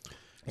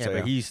 Yeah, So,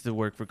 but he used to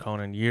work for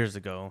Conan years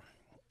ago.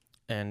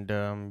 And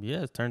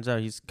it turns out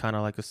he's kind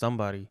of like a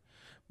somebody.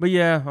 But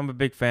yeah, I'm a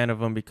big fan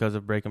of him because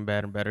of Breaking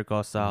Bad and Better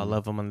Call Saul. I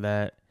love him in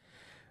that.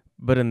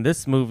 But in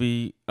this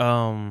movie,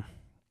 Yeah,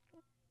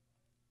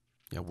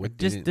 it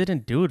just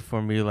didn't do it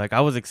for me. Like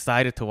I was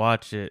excited to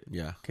watch it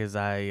Yeah, because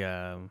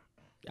I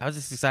was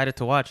just excited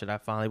to watch it. I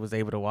finally was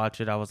able to watch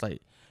it. I was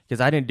like,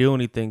 because I didn't do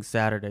anything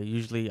Saturday.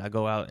 Usually I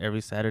go out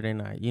every Saturday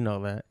night. You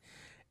know that.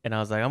 And I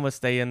was like, I'm gonna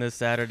stay in this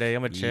Saturday.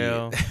 I'm gonna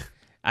chill.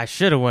 I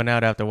should have went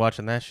out after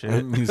watching that shit.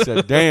 and he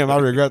said, "Damn, I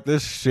regret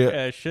this shit."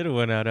 Yeah, I should have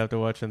went out after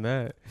watching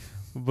that.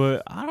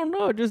 But I don't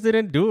know, it just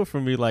didn't do it for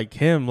me. Like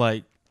him,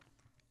 like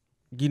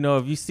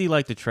if you see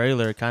like the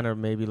trailer, it kind of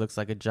maybe looks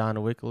like a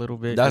John Wick a little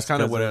bit. That's just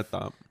kind of 'cause what I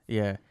thought.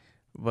 Yeah,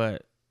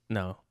 but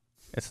no,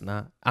 it's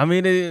not. I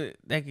mean, But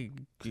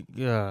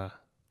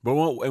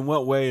in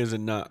what way is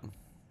it not?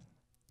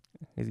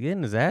 he's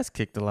getting his ass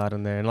kicked a lot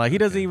in there, and like he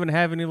doesn't even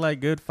have any like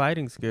good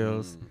fighting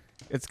skills.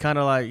 It's kind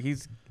of like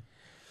he's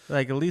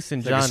like at least in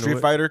Like John a Street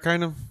Wick. Fighter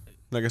kind of,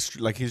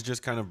 like he's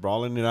just kind of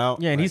brawling it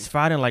out. Yeah, and like, he's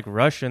fighting like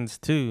Russians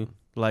too.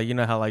 Like, you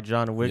know how like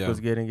John Wick Yeah. was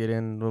getting it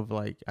in with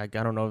like I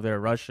don't know if they're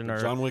Russian or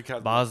John Wick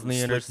has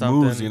Bosnian or slick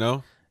something. moves, you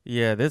know.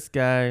 Yeah, this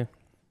guy.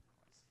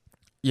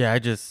 Yeah, I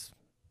just.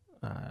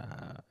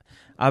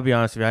 I'll be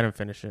honest with you, I didn't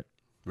finish it.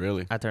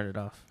 Really? I turned it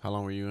off. How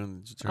long were you in?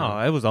 Did you turn Oh,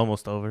 it was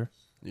almost over.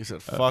 You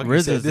said, "Fuck." You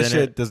RZA's said, this in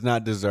shit it. does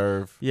not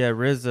deserve. Yeah,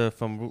 RZA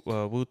from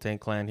Wu-Tang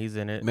Clan, he's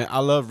in it. Man, I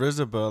love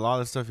RZA, but a lot of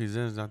the stuff he's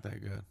in is not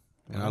that good.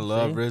 And I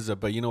love See? RZA,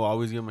 but you know, I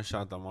always give him a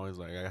shot. I'm always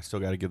like, I still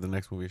got to give the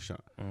next movie a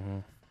shot. Mm-hmm.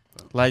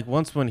 Like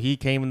once when he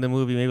came in the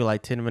movie, maybe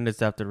like 10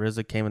 minutes after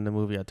RZA came in the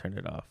movie, I turned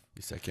it off.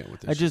 You said, I can't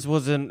with this. I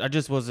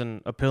just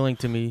wasn't appealing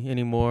to me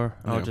anymore.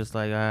 I was just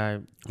like,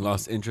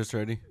 lost interest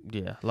already.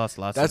 lost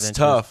lots of That's interest.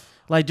 tough.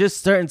 Like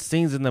just certain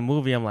scenes in the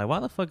movie, I'm like, why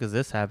the fuck is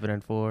this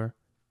happening for?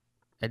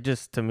 It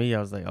just, to me, I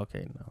was like,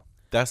 okay, no.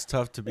 That's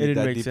tough to It be didn't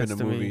that make deep in sense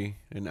the to me. movie,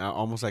 and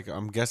almost like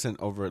I'm guessing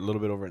over a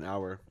little bit over an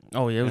hour.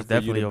 Oh yeah, it was And for you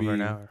definitely to over an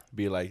be- hour.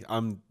 Be like,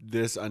 I'm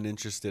this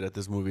uninterested at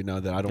this movie now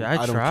that I don't. Yeah,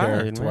 I don't tried,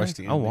 care man. to watch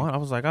the I ending.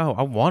 was like, oh,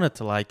 I wanted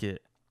to like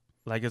it.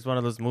 Like it's one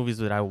of those movies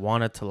that I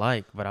wanted to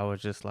like, but I was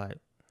just like,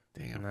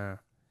 Damn. nah.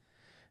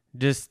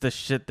 Just the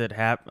shit that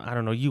happened. I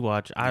don't know. You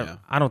watch. Yeah.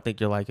 I don't think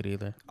you'll like it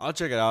either. I'll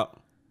check it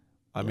out.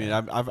 I mean,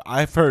 Yeah.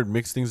 I've heard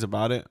mixed things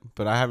about it,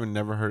 but I haven't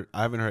heard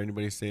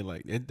anybody say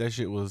like that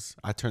shit was.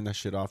 I turned that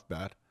shit off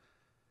bad,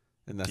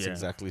 and that's Yeah.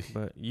 exactly.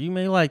 But you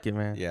may like it,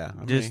 man. Yeah.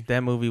 I Just mean,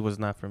 that movie was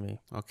not for me.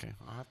 okay.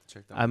 I'll have to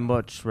check that. I'd one out.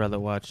 much rather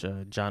watch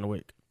John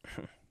Wick.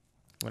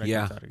 When it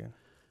Yeah. comes out again.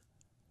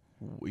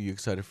 Were you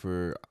excited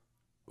for?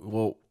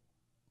 Well,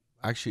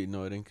 actually,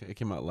 no. It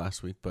came out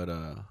last week. But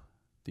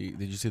did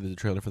you see the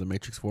trailer for the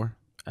Matrix 4?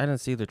 I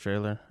didn't see the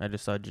trailer. I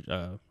just saw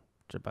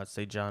about to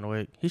say John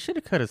Wick. He should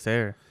have cut his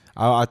hair.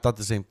 I thought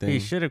the same thing. He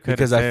should have cut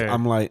because his hair.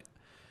 I'm like,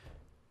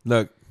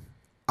 look,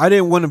 I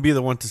didn't want to be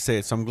the one to say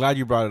it, so I'm glad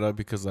you brought it up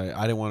because like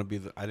I didn't want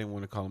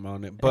to call him out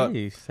on it. But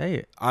hey, say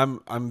it. I'm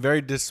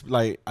very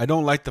I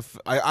don't like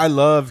I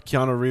love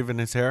Keanu Reeves and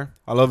his hair.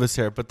 I love his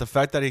hair, but the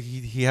fact that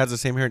he has the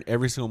same hair in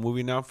every single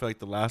movie now for like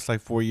the last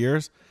like 4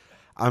 years,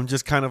 I'm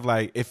just kind of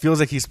like it feels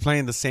like he's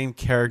playing the same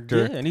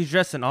character. Yeah, and he's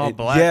dressed in all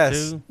black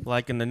yes. too,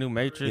 like in the new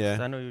Matrix. Yeah.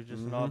 I know he was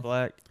just in all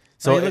black.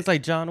 So So he looks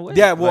like John Wick.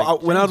 Yeah, well,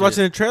 Like, when I was change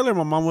watching it. the trailer,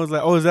 my mom was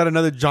like, "Oh, is that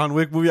another John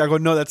Wick movie?" I go,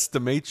 "No, that's The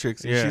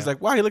Matrix." And Yeah. she's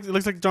like, "Wow, it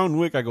looks like John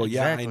Wick." I go,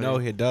 Exactly. "Yeah, I know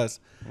he does."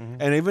 Mhm.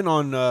 And even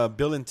on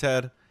Bill and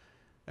Ted,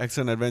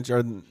 Excellent Adventure,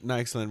 or not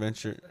Excellent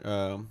Adventure,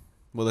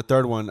 well, the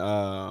third one,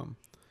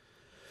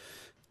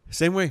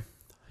 same way.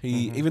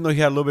 He even though he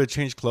had a little bit of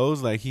changed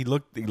clothes, like he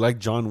looked like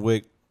John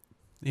Wick.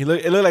 It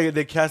looked like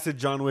they casted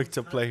John Wick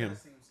to play him.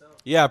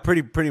 Yeah,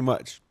 pretty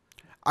much.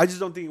 I just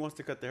don't think he wants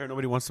to cut the hair.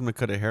 Nobody wants him to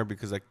cut a hair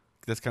because like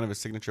that's kind of his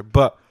signature.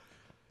 But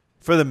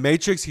for the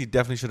Matrix, he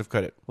definitely should have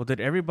cut it. Well, did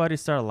everybody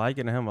start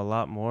liking him a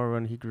lot more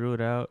when he grew it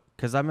out?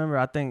 Because I remember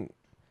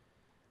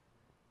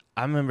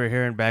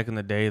hearing back in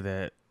the day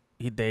that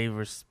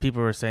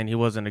people were saying he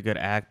wasn't a good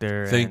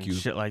actor. Thank and you.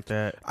 shit like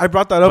that. I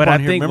brought that up But on I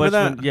here. think Remember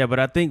once that? but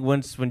I think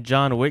when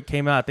John Wick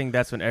came out, I think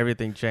that's when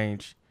everything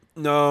changed.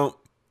 No,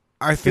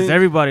 I Because think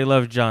everybody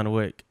loved John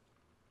Wick.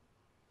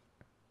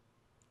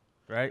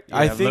 Right?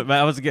 I Yeah, think- but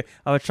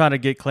I was trying to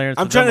get clearance.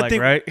 I'm with trying them, to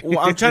think. Right? Well,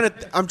 I'm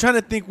trying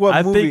to think what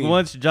I movie. think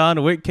once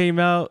John Wick came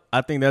out,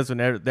 I think that's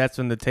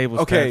when the tables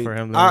Okay, turned for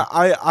him. Though.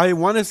 I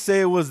want to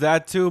say it was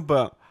that too,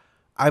 but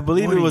I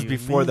believe What it do was you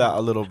before mean? that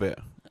a little bit.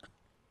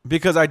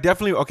 Because I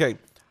definitely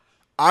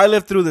I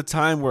lived through the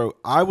time where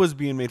I was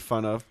being made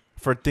fun of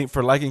for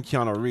liking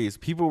Keanu Reeves.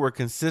 People were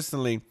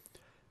consistently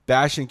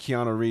bashing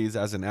Keanu Reeves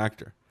as an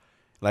actor.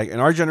 Like in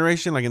our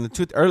generation, like in the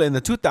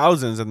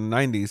 2000s and the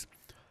 90s,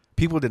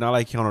 people did not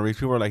like Keanu Reeves.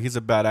 People were like, he's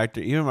a bad actor.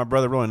 Even my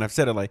brother Roland, I've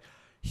said it, like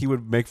he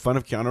would make fun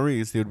of Keanu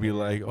Reeves. He would be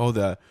like, oh,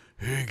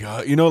 hey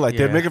guy, like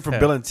they'd make it for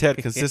Bill and Ted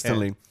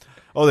consistently.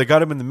 Oh, they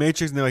got him in the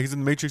Matrix. And they're like, he's in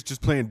the Matrix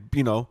just playing,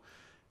 Bill.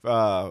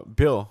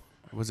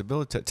 Was it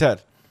Bill or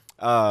Ted?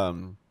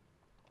 And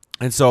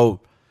so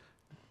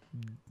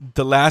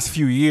the last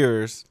few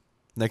years,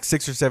 like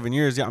 6 or 7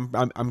 years, yeah,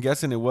 I'm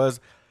guessing it was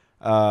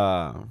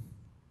John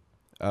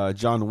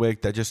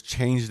Wick that just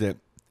changed it.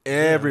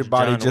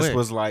 Everybody John just Wick.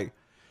 was like,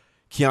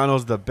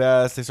 Keanu's the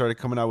best. They started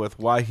coming out with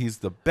why he's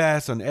the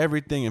best on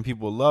everything, and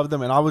people loved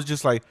him. And I was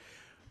just like,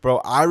 bro,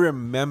 I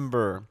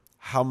remember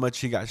how much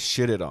he got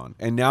shitted on,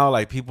 and now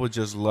like people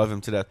just love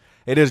him to death.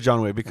 It is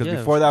John Wick because Yeah,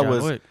 before it's that John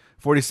was Wick.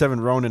 47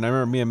 Ronin. I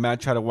remember me and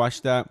Matt tried to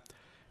watch that,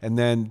 and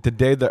then The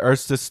Day the Earth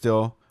Stood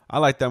Still. I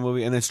like that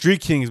movie, and then Street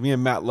Kings. Me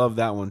and Matt loved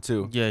that one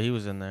too. Yeah, he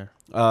was in there.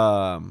 He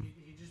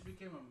just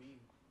became a meme.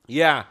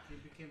 Yeah. He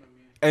became a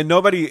meme. And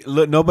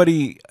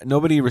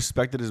nobody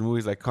respected his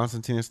movies like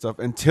Constantine and stuff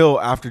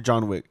until after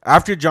John Wick.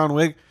 After John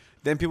Wick,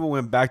 then people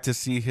went back to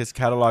see his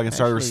catalog and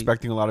started Actually,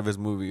 respecting a lot of his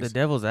The movies.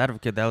 Devil's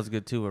Advocate, that was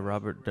good too with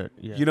Robert.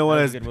 Yeah, You know what?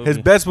 that was a good His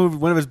movie. best movie,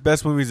 one of his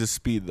best movies is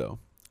Speed, though.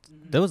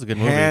 That was a good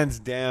movie. Hands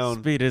down,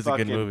 Speed is a good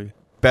fucking movie.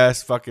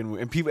 best fucking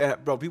movie.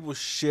 And people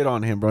shit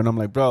on him, bro. And I'm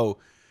like, bro,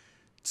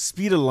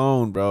 Speed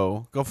alone,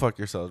 bro. Go fuck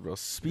yourselves, bro.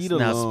 Speed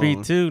alone. Now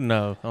Speed 2,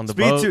 no, on the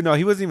Speed boat. 2, no,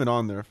 he wasn't even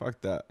on there.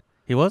 Fuck that.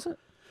 He wasn't.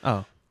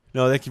 Oh,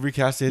 No, they can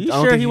recast it. You I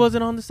don't sure think he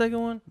wasn't on the second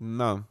one?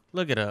 No,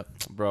 Look it up.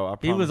 bro. I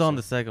He was promise on you.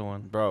 the second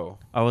one. Bro.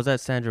 Or was that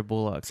Sandra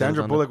Bullock?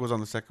 Sandra Bullock was on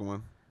the second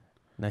one.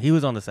 No, he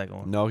was on the second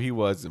one. No, he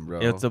wasn't, bro.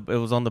 It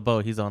was on the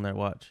boat. He's on there.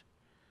 Watch.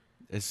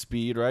 It's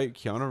Speed, right?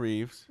 Keanu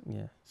Reeves.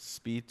 Yeah.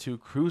 Speed 2.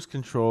 Cruise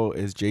Control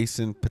is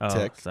Jason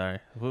Patek. Oh, sorry.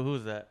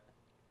 Who's that?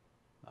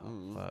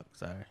 Oh, fuck.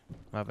 Sorry.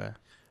 My bad.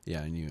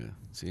 Yeah, I knew it.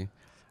 See?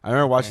 I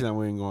remember watching that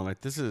movie and going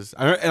like, this is...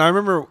 And I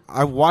remember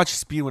I watched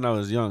Speed when I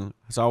was young.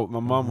 So my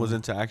mom was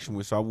into action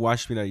movies, so I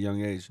watched Speed at a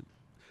young age.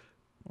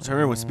 So I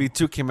remember when Speed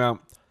 2 came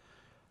out,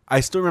 I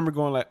still remember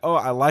going like, oh,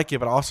 I like it,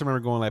 but I also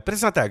remember going like, but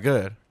it's not that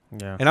good.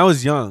 Yeah. And I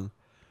was young.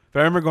 But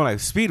I remember going like,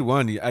 Speed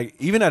 1,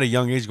 even at a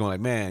young age going like,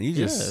 man,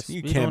 you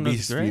Speed can't 1 beat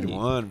was Speed great.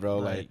 1, bro.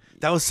 Like, Like,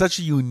 that was such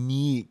a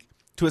unique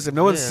twist. If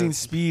no one's seen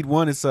Speed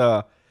 1, it's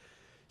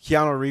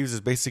Keanu Reeves is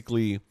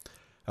basically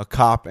a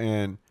cop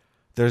and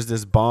there's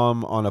this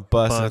bomb on a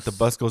bus and if the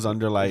bus goes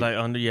under like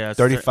under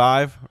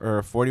 35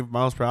 or 40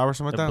 miles per hour or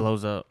something like it that.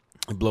 blows up.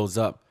 It blows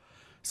up.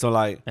 So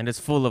like, And it's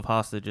full of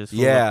hostages, full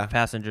Yeah. of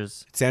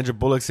passengers. Sandra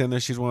Bullock's in there.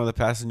 She's one of the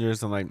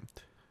passengers, and like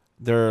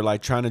they're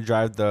like trying to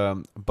drive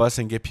the bus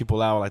and get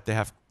people out. Like they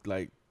have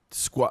like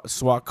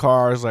SWAT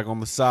cars like on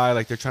the side.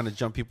 Like they're trying to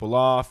jump people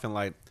off, and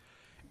like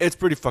it's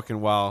pretty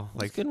fucking wild.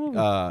 Like a good movie.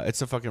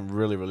 it's a fucking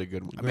really really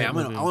good movie. Great I'm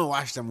movie. gonna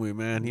watch that movie,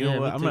 man. You Yeah,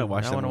 know what? me I'm gonna too.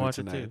 watch I that wanna movie watch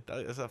it tonight.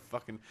 It's a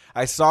fucking.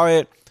 I saw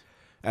it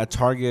at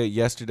Target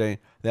yesterday.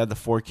 They had the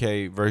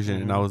 4K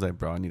version, and I was like,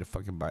 bro, I need to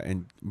fucking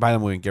buy the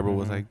movie. And Gabriel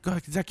was like,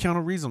 God, is that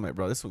Keanu Reeves? I'm like,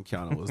 bro, this one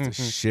Keanu was the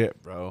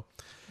shit, bro.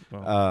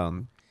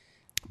 Well,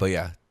 But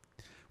yeah,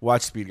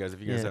 watch Speed, guys.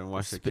 If you guys Yeah, haven't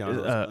watched it, Spe- Keanu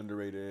is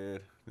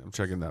underrated. I'm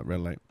checking that red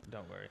light.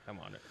 don't worry, I'm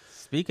on it.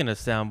 Speaking of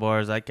sound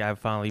bars, I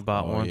finally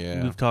bought Oh, one.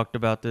 yeah. We've talked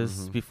about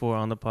this before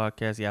on the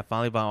podcast. Yeah, I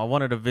finally bought. I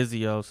wanted a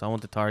Vizio, so I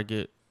went to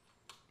Target,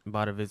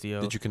 bought a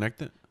Vizio. Did you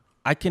connect it?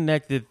 I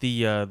connected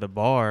the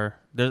bar.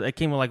 It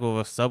came with like with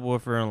a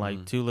subwoofer and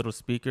like two little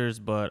speakers,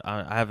 but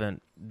I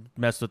haven't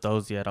messed with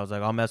those yet. I was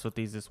like, I'll mess with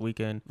these this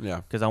weekend Yeah.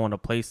 because I want to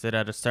place it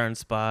at a certain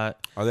spot.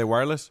 Are they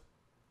wireless?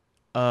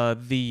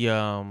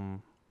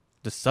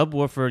 The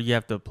subwoofer you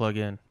have to plug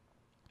in.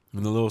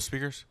 And the little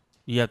speakers?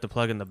 You have to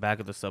plug in the back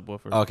of the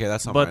subwoofer. Okay,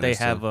 that's not. But they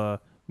have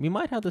we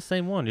might have the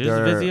same one. Is it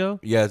They're- Vizio?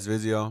 Yeah, it's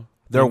Vizio.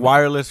 They're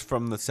wireless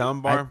from the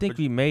sound bar. I think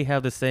we may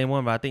have the same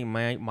one, but I think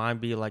mine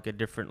be like a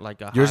different, like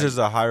a yours high, is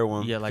a higher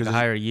one. yeah, like 'cause a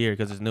higher year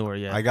because it's newer.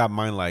 Yeah, I got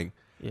mine like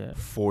yeah.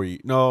 3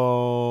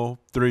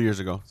 years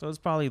ago. So it's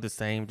probably the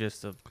same,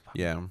 just a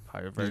Yeah,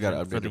 higher you version got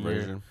an for the updated year.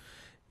 version.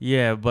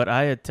 Yeah, but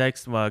I had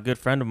texted my good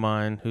friend of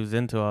mine who's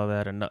into all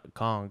that, and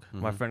Kong, Mm-hmm.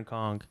 my friend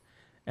Kong,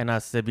 and I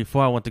said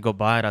before I went to go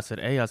buy it, I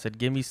said,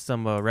 give me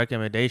some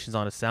recommendations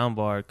on a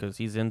soundbar because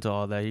he's into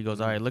all that. He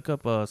goes, all right, look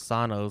up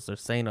Sonos or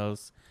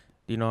Sanos.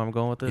 Do you know where I'm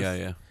going with this?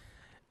 Yeah.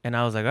 And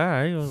I was like, all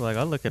right. I was like,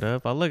 I'll look it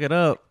up. I look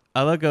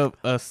up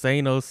a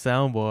Sanos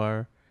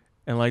soundbar,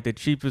 and like the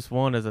cheapest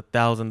one is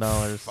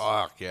 $1,000.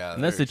 Fuck yeah.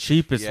 And that's the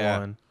cheapest yeah.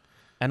 one.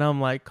 And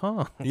I'm like,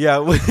 Kong. Yeah. I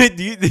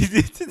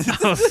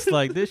was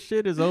like, this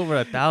shit is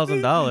over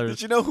 $1,000.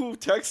 Did you know who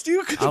texted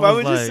you? 'Cause I why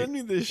was would you like- send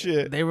me this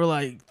shit? They were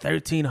like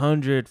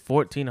 1,300,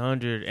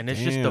 1,400, and it's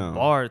just a Damn.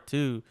 bar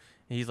too.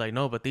 And he's like,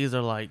 no, but these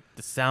are like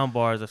the sound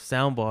bars of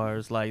sound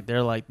bars. Like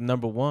they're like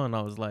number one.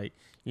 I was like,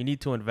 you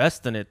need to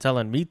invest in it.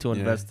 Telling me to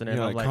invest in it.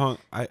 You're I'm like, Kong,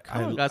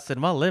 I said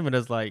my limit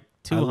is like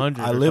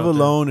 200. I or live something.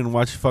 alone and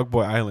watch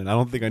Fuckboy Island. I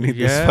don't think I need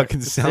this Yeah,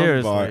 fucking sound bar.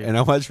 seriously. And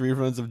I watch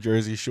reruns of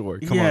Jersey Shore.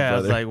 Come on, I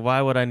brother. was like,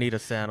 why would I need a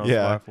Sonos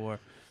Yeah. bar for?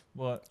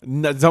 But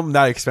Something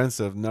that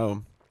expensive.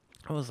 No.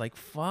 I was like,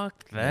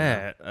 fuck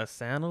that. A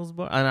Sonos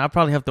bar? And I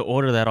probably have to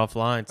order that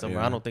offline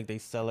somewhere. Yeah. I don't think they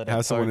sell it at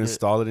Have someone Target.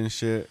 install it and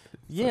shit.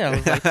 Yeah, I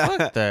was like,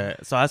 fuck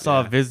that. So I saw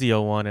a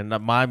Vizio one, and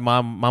my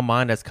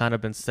mind has kind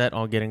of been set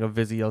on getting a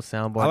Vizio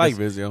soundbar. I like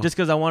just, Vizio. just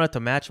because I want it to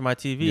match my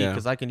TV, Yeah.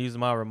 because I can use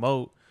my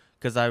remote.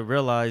 Because I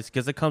realized,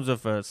 because it comes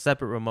with a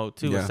separate remote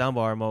too, Yeah. a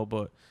soundbar remote.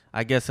 But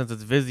I guess since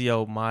it's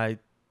Vizio, my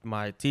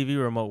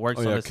TV remote works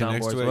on the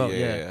connects soundbar to as it? well.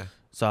 Yeah.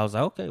 So I was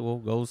like, okay, well,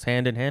 goes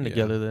hand in hand Yeah.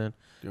 together then.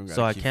 You don't So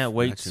gotta I keep can't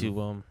wait matching.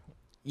 to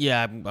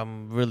yeah,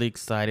 I'm really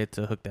excited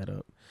to hook that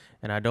up.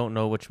 And I don't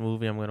know which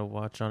movie I'm gonna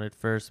watch on it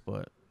first,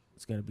 but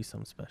it's gonna be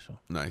something special.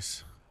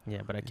 Nice.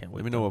 Yeah, but I can't wait.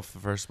 Let me know what the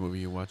first movie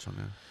you watch on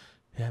there.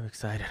 Yeah, I'm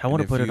excited. I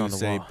want to put it on the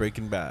say wall.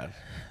 Breaking Bad.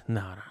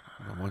 No.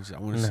 I want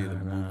to see the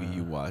movie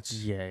you watch.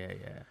 Yeah.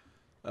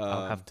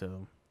 I'll have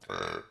to.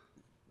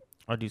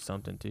 I'll do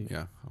something too.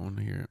 Yeah, I want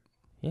to hear it.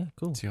 Yeah,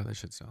 cool. See how that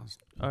shit sounds.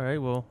 All right,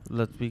 well,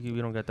 we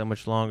don't got that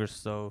much longer.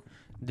 So,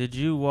 did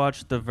you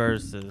watch the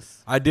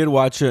Versus? I did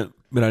watch it,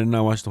 but I did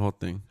not watch the whole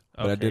thing.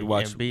 But I Okay, did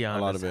watch and be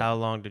honest, a lot of it. how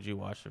long did you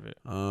watch of it?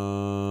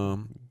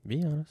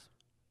 Be honest.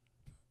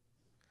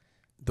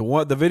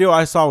 The video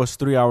I saw was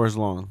 3 hours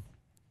long.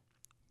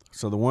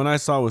 So the one I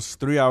saw was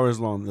 3 hours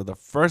long. The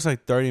first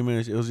like 30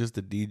 minutes, it was just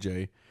the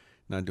DJ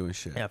not doing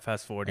shit. Yeah,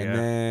 fast forward. And Yeah.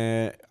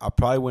 then I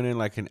probably went in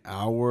like an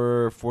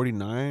hour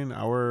 49,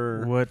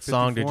 hour. What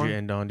song did 54. you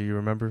end on? Do you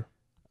remember?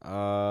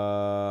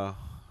 I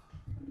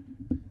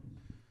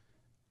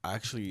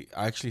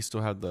actually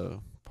still have the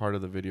part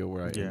of the video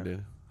where I Yeah.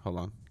 ended. Hold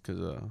on, because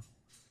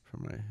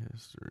from my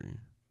history.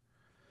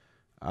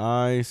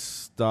 I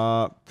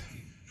stopped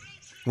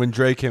when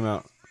Dre came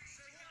out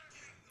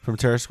from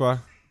Terror Squad.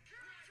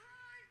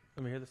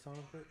 Let me hear the song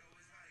real quick.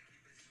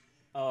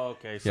 Oh,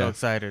 okay. So Yeah.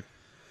 excited.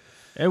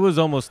 It was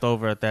almost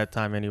over at that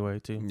time anyway,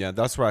 too. Yeah,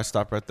 that's where I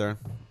stopped right there.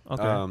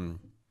 Okay.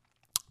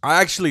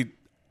 I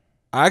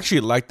actually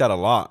liked that a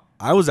lot.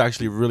 I was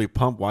actually really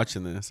pumped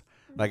watching this.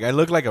 Like, it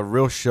looked like a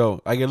real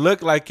show. Like, it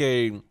looked like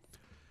a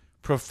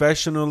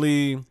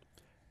professionally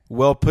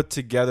well put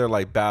together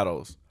like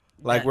battles.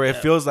 Like, where it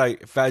feels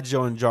like Fat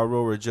Joe and Ja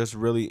Rule were just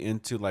really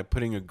into like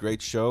putting a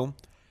great show,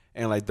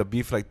 and like the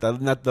beef, like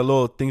not the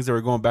little things that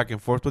were going back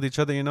and forth with each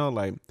other. You know,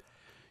 like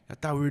I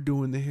thought we were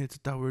doing the hits.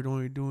 I thought we were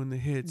only doing the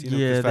hits. You know,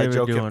 Yeah, because they Fat were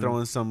Joe doing kept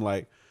throwing some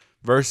like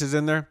verses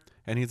in there,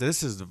 and he said,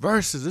 "This is the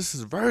verses. This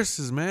is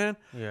verses, man."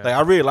 Yeah. Like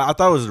I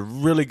thought it was a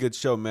really good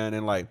show, man,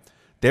 and like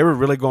they were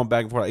really going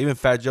back and forth. Like, even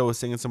Fat Joe was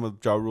singing some of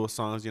Ja Rule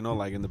songs. You know,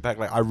 like in the back.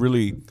 Like I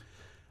really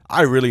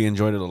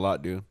enjoyed it a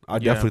lot, dude. I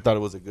definitely thought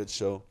it was a good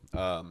show.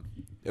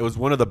 It was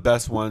one of the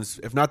best ones,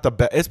 if not the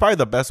best. It's probably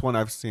the best one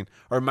I've seen,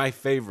 or my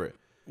favorite.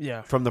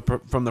 Yeah. From the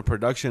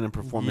production and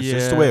performance, Yeah.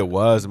 just the way it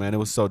was, man. It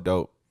was so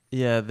dope.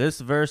 Yeah, this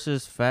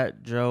versus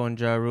Fat Joe and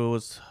Ja Rule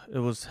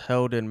was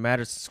held in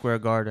Madison Square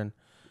Garden.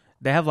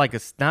 They have like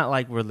it's not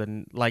like where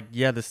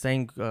the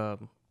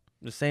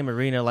same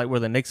arena like where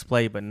the Knicks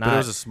play, but not. But it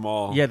was a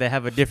small. Yeah, they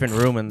have a different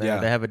room in there. Yeah.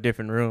 They have a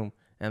different room,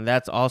 and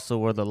that's also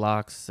where the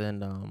Lox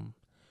and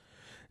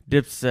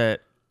Dipset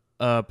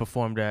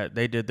performed at.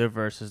 They did their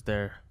verses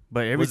there,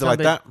 but every Was it time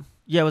like that?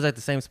 Yeah, it was at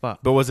the same spot.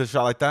 But was it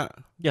shot like that?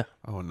 Yeah.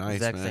 Oh, nice,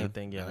 Exact man. same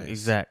thing, yeah. Nice.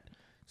 Exact.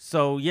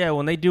 So yeah,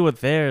 when they do it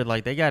there,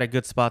 like they got a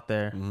good spot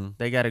there. Mm-hmm.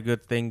 They got a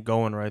good thing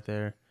going right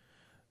there.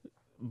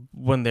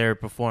 When they're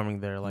performing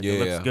there, like it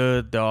Yeah. looks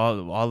good. They're all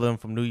of them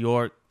from New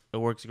York. It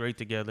works great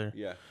together.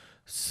 Yeah.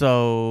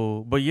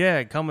 So, but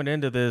yeah, coming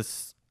into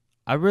this,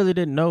 I really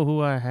didn't know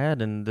who I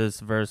had in this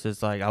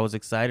versus. Like I was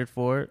excited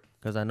for it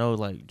because I know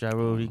like Ja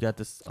Rule, he got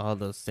all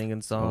the singing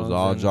It songs. was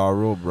all Ja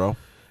Rule, bro.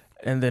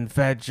 And then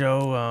Fat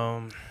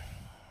Joe,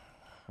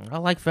 I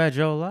like Fat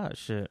Joe a lot.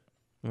 Shit,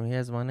 I mean, he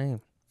has my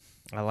name.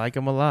 I like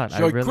him a lot.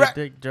 Joey I really Crack.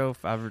 dig Joe.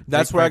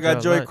 That's where I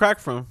got Joey Crack. Crack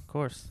from. Of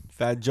course.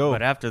 Fat Joe.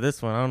 But after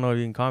this one, I don't know if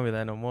you can call me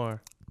that no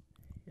more.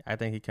 I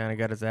think he kind of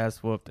got his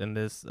ass whooped in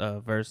this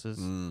versus.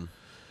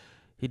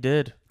 He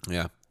did.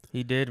 Yeah.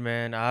 He did,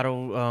 man. I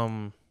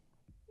don't.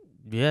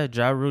 Yeah,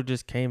 Ja Rule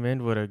just came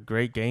in with a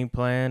great game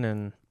plan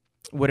and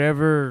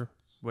whatever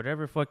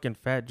fucking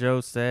Fat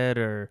Joe said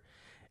or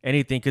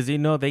anything, because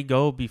they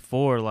go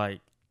before, like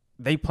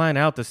they plan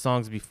out the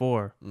songs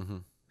before,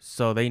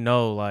 so they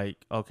know like,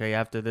 okay,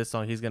 after this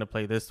song he's gonna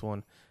play this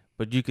one.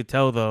 But you could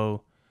tell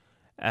though,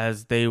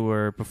 as they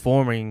were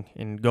performing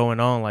and going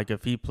on, like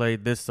if he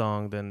played this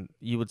song, then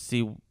you would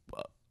see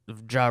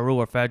Ja Rule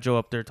or Fat Joe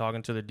up there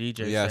talking to the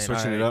DJ. Yeah, saying,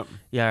 switching it "All right, up.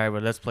 Yeah, all right,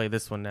 but let's play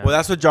this one now. Well,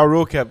 that's what Ja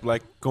Rule kept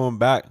like going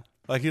back.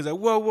 Like he's like,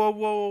 whoa, whoa,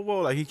 whoa, whoa,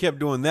 whoa. Like he kept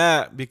doing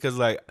that because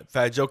like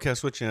Fat Joe kept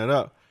switching it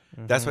up.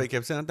 That's why he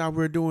kept saying, I thought we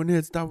were doing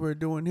hits,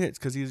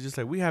 because he was just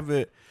like, we have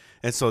it.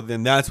 And so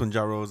then that's when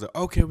Ja Rule was like,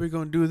 okay, we're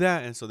gonna do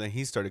that. And so then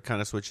he started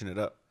kind of switching it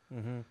up.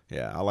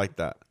 Yeah, I like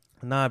that.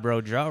 Nah,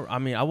 bro. I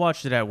mean, I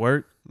watched it at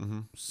work,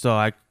 so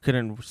I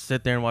couldn't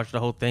sit there and watch the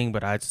whole thing.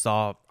 But I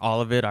saw all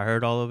of it. I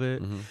heard all of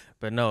it.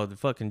 But no, the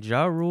fucking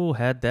Ja Rule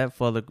had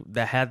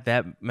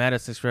that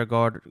Madison Square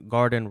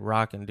Garden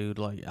rocking, dude.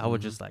 Like I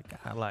was just like,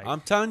 I'm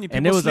telling you, people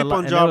and it was sleep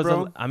on Ja,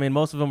 bro. I mean,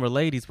 most of them were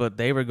ladies, but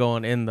they were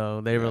going in though.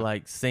 They were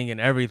like singing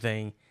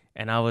everything,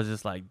 and I was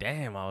just like,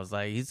 damn. I was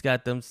like, he's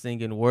got them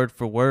singing word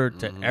for word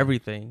to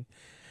everything.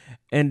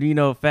 And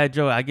Fat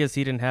Joe, I guess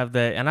he didn't have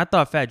that. And I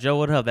thought Fat Joe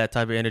would have that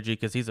type of energy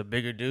because he's a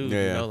bigger dude.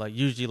 Yeah. Like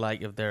usually,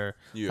 like if they're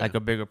like a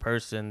bigger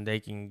person, they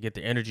can get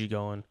the energy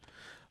going.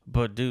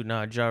 But dude,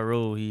 nah, Ja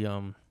Rule, he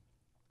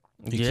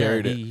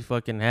carried it. He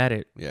fucking had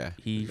it. Yeah,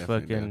 He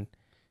definitely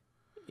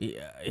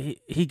fucking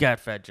he got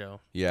Fat Joe.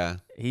 Yeah.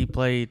 He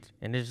played,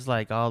 and it's just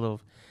like I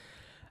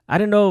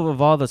didn't know if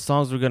all the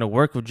songs were gonna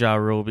work with Ja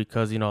Rule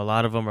because a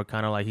lot of them are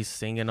kind of like he's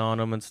singing on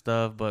them and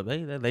stuff, but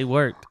they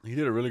worked. He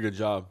did a really good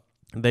job.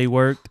 They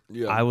worked.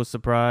 Yeah. I was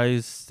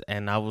surprised,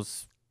 and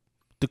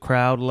the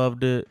crowd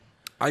loved it.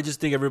 I just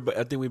think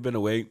I think we've been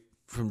away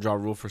from Ja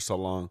Rule for so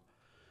long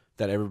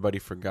that everybody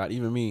forgot.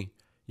 Even me,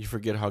 you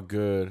forget how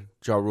good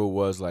Ja Rule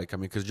was. Like, I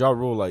mean, because Ja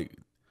Rule, like,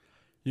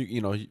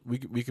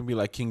 we can be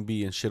like King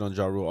B and shit on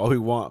Ja Rule all we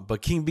want,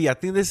 but King B, I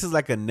think this is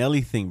like a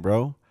Nelly thing,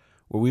 bro,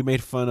 where we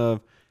made fun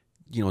of,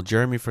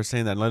 Jeremy for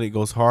saying that Nelly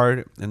goes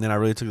hard, and then I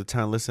really took the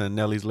time to listen to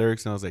Nelly's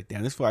lyrics, and I was like,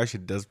 damn, this fool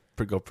actually does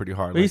go pretty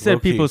hard. But he like, said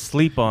low-key. people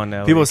sleep on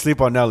Nelly. People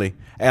sleep on Nelly,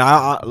 and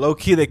I low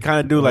key they kind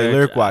of do like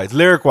lyric wise.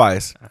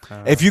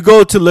 Uh-huh. If you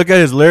go to look at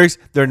his lyrics,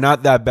 they're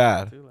not that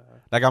bad.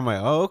 Like I'm like,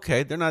 oh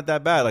okay, they're not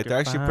that bad. Like they're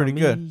actually pretty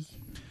good.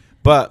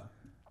 But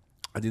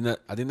I think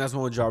that's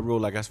one with Ja Rule.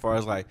 Like as far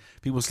as like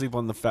people sleep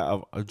on the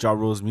fact of Ja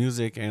Rule's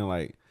music, and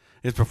like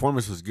his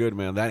performance was good,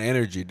 man. That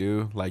energy,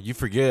 dude. Like you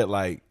forget,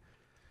 like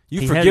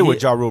You forget what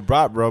Ja Rule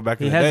brought, bro,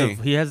 back in the day.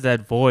 He has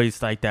that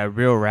voice, like that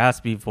real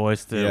raspy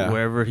voice to Yeah.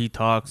 wherever he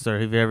talks or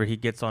if ever he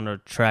gets on a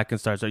track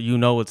and starts, you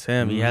know it's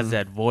him. He has Mhm.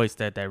 that voice,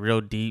 that real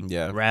deep,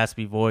 Yeah.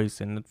 raspy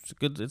voice, and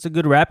it's a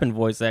good rapping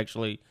voice,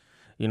 actually.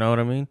 You know what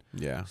I mean?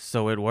 Yeah.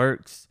 So it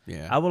works.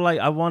 Yeah. I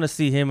want to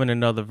see him in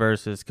another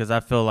versus because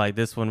I feel like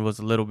this one was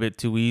a little bit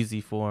too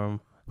easy for him.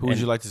 Who would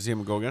you like to see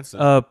him go against?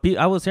 Then?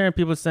 I was hearing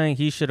people saying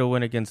he should have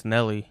went against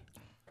Nelly.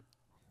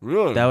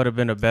 Really? That would have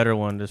been a better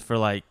one, just for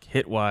like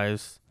hit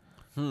wise.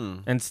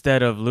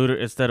 Instead of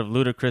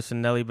Ludacris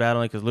and Nelly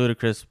battling, because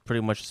Ludacris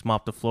pretty much just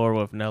mopped the floor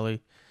with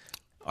Nelly,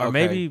 or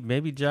Okay.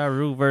 maybe Ja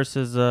Rule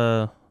versus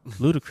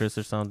Ludacris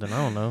or something. I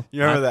don't know.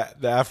 You remember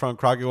the Afron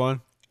Crockett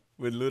one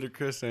with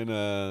Ludacris and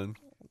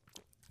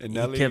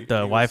Nelly? He kept the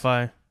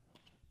Wi-Fi.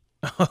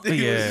 Oh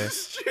yeah,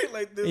 straight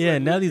like this, yeah.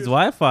 like Nelly's Ludacris.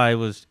 Wi-Fi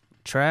was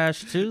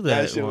trash too.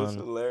 That That shit was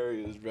one.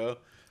 hilarious, bro.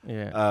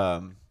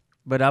 Yeah.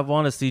 But I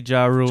want to see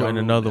Ja Rule Ja in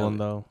Rule, another Nelly. one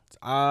though.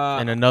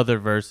 In another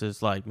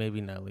versus, like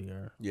maybe Nelly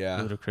or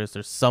Ludacris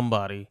or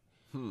somebody.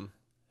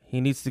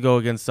 He needs to go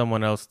against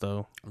someone else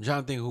though. I'm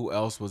trying to think who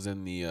else was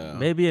in the.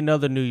 Maybe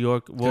another New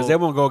York. Because they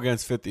won't go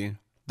against 50.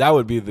 That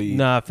would be the.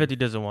 Nah, 50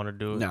 doesn't want to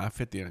do it. Nah,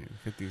 50.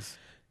 50's.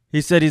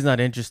 He said he's not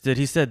interested.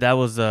 He said that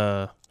was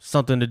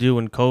something to do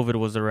when COVID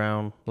was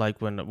around, like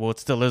it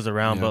still is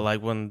around, but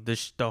like when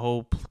the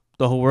whole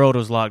world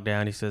was locked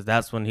down. He says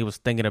that's when he was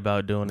thinking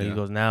about doing it. He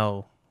goes,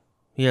 now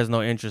he has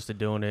no interest in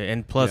doing it,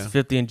 and plus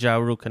 50 and Ja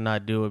Rule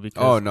cannot do it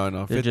because no,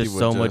 there's 50 just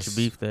so much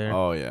beef there.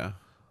 Oh yeah.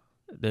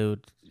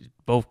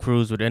 Both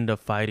crews would end up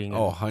fighting.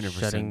 Oh,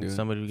 100%, dude.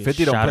 Somebody would get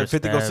 50 shot don't or play.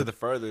 50 goes to stabbed. the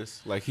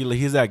furthest. Like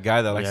he's that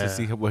guy that likes to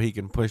see what he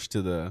can push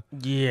to the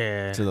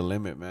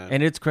limit, man.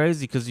 And it's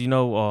crazy because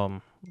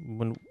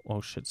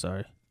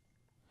sorry.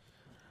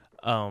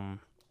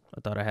 I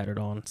thought I had it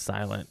on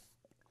silent.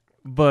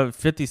 But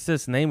 50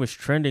 Cent's name was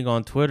trending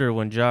on Twitter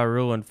when Ja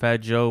Rule and Fat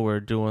Joe were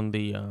doing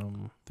the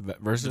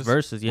verses. The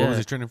verses, yeah. What was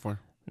he trending for?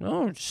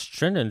 No, it's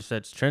trending.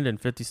 It's trending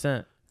 50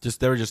 Cent.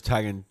 They were just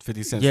tagging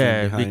 50 Cent.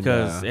 Yeah, behind,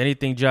 because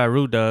anything Ja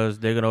Rule does,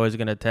 they're always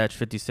gonna attach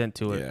 50 Cent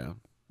to it. Yeah,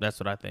 that's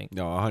what I think.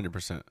 No,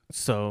 100%.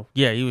 So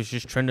yeah, he was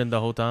just trending the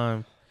whole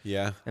time.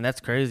 Yeah, and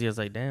that's crazy. I was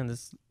like, damn,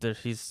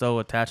 he's so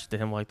attached to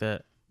him like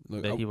that.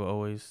 Look, that he will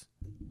always.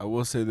 I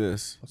will say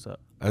this. What's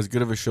up? As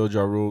good of a show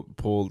Ja Rule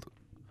pulled,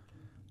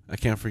 I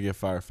can't forget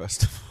Fire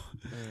Festival.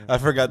 I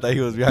forgot that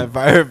he was behind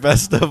Fire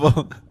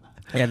Festival.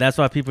 Yeah, that's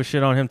why people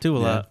shit on him too a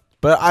lot.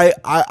 But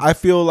I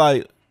feel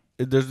like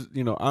there's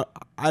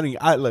I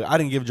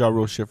didn't give Ja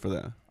Rule shit for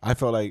that. I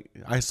felt like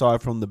I saw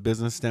it from the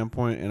business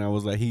standpoint, and I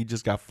was like, he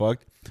just got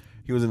fucked.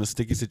 He was in a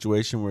sticky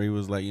situation where he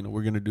was like,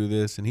 we're gonna do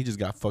this, and he just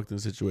got fucked in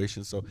the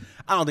situation. So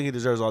I don't think he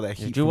deserves all that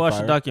heat. Did you watch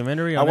the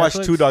documentary? I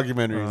watched 2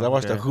 documentaries. Oh, I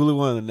watched the Hulu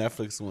one and the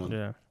Netflix one.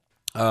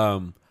 Yeah.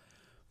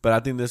 But I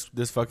think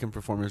this fucking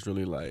performance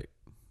really like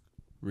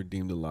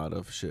redeemed a lot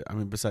of shit. I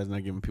mean, besides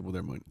not giving people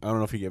their money, I don't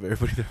know if he gave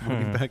everybody their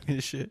money back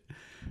and shit.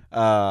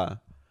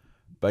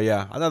 But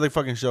yeah, I thought the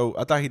fucking show.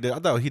 I thought he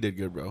did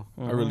good, bro.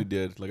 I really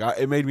did. Like,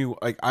 it made me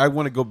like I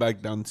want to go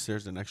back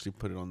downstairs and actually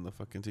put it on the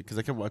fucking TV because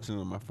I kept watching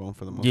it on my phone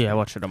for the most. Yeah, I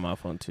watched it on my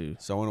phone too.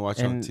 So I want to watch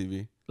it on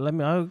TV.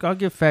 I'll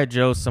give Fat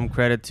Joe some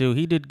credit too.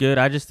 He did good.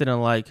 I just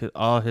didn't like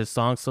all his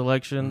song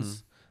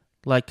selections.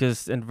 Like,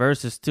 cause in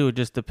verses too, it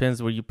just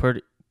depends where you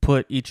put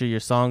each of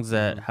your songs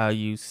at, how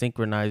you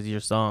synchronize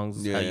your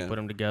songs, how you put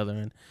them together.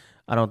 And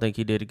I don't think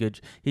he did a good.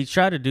 He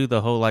tried to do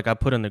the whole, like I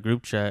put in the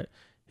group chat.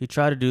 He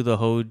tried to do the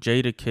whole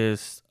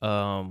Jadakiss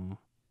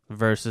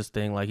versus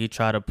thing. Like he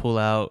pulled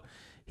out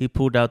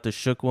the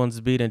Shook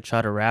Ones beat and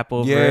tried to rap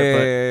over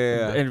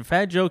it. But, and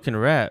Fat Joe can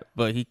rap,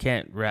 but he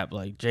can't rap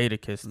like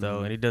Jadakiss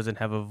though, and he doesn't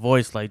have a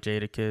voice like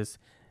Jadakiss.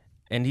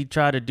 And he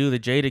tried to do the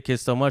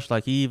Jadakiss so much,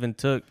 like he even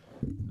took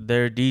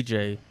their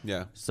DJ.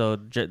 Yeah. So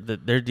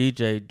their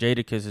DJ,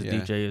 Jadakiss's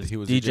DJ is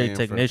DJ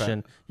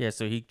technician. Yeah.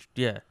 So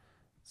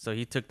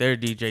he took their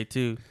DJ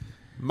too.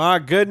 My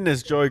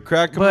goodness, Joey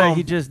Crack, come on. But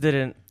he just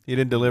didn't. He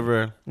didn't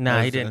deliver.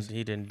 Nah, he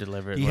didn't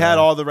deliver it. He had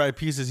all the right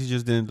pieces. He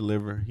just didn't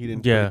deliver. He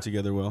didn't put it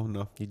together well.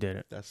 No, he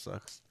didn't. That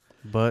sucks.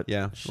 But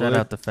shout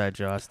out to Fat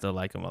Joe. I still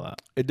like him a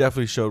lot. It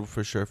definitely showed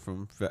for sure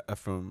from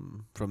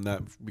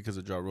that because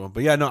of Ja Rule.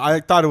 But yeah, no, I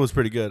thought it was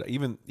pretty good.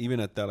 Even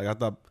at that, like I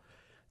thought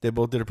they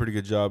both did a pretty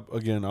good job.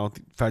 Again, I don't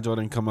think Fat Joe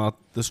didn't come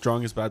out the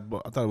strongest, but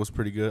I thought it was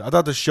pretty good. I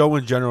thought the show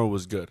in general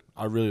was good.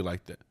 I really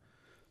liked it.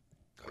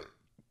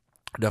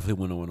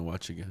 Definitely want to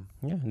watch again.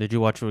 Yeah. Did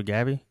you watch it with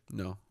Gabby?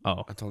 No.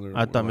 Oh. I told her.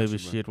 I thought maybe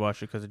she'd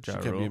watch it because of Ja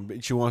Rule.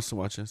 She wants to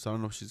watch it, so I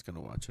don't know if she's gonna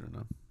watch it or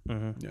not.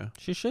 Mm-hmm. Yeah.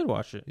 She should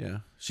watch it. Yeah.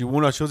 She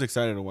was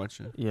excited to watch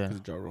it. Yeah.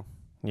 Because of Ja Rule.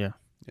 Yeah.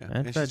 Yeah.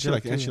 And she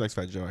likes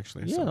Fat Joe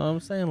actually. Yeah, so. I'm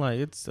saying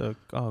like it's oh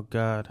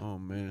God. Oh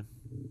man.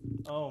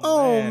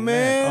 Oh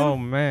man. Oh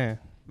man.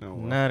 No.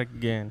 Not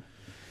again.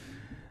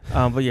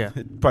 But yeah.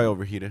 Probably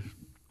overheated.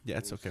 Yeah,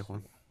 it's okay,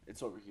 Juan.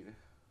 It's overheated.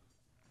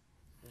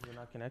 Is it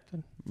not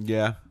connected?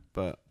 Yeah,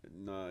 but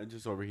no, it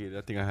just overheated.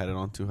 I think I had it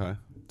on too high.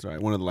 It's all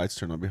right. One of the lights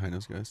turned on behind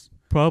us, guys.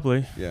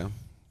 Probably. Yeah.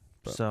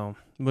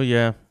 But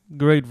yeah,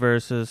 great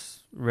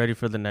verses. Ready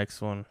for the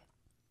next one.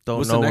 Don't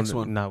What's know the next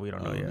one? No, we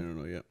don't know We yet. don't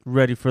know yet.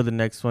 Ready for the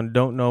next one.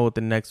 Don't know what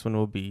the next one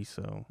will be.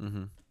 So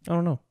Mm-hmm. I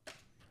don't know.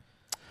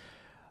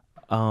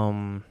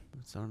 I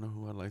don't know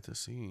who I'd like to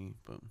see,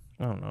 but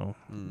I don't know.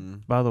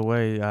 By By the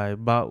way, I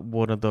bought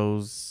more of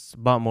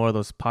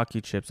those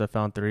Pocky chips. I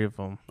found 3 of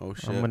them. oh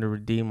shit! I'm gonna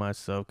redeem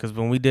myself because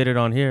when we did it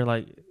on here,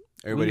 like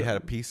Everybody had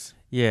a piece.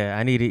 yeah,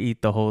 I need to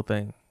eat the whole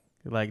thing.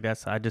 Like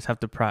I just have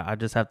to I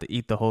just have to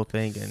eat the whole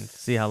thing and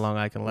see how long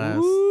I can last.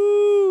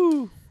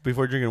 Ooh.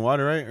 Before drinking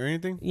water, right, or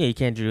anything? Yeah, you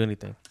can't do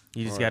anything.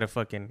 You just Alright. gotta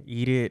fucking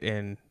eat it,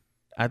 and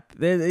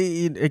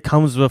it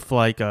comes with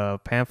like a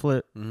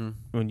pamphlet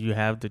when you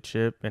have the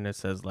chip, and it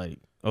says like,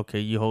 okay,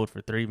 you hold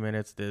for 3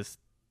 minutes.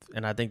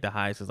 And I think the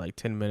highest is like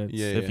 10 minutes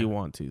if you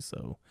want to.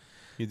 So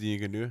You think you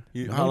can do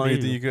it? How long do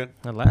you think you could?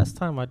 the last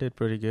time I did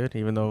pretty good,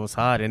 even though it was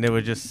hot, and it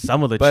was just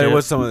some of the But chips. it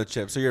was some of the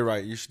chips. So you're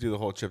right. You should do the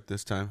whole chip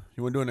this time.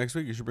 You want to do it next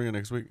week? You should bring it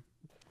next week.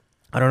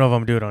 I don't know if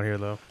I'm doing it on here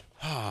though.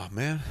 Oh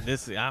man,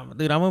 Dude, I'm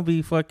gonna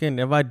be fucking.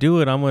 If I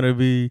do it, I'm gonna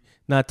be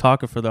not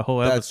talking for the whole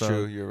that's episode.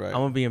 true. You're right.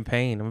 I'm gonna be in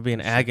pain. I'm gonna be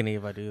in agony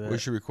if I do that. We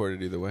should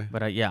record it either way.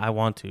 But I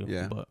want to.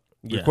 Yeah. But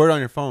yeah. Record it on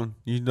your phone.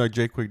 You know, like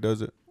Jay Quick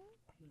does it.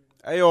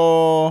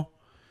 Ayo.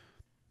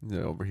 Yeah,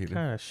 overheated.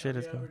 Kind of shit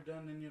Have is you going. ever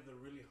done any of the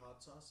really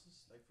hot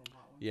sauces, like from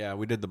Hot Ones? Yeah,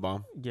 we did the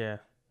bomb. Yeah,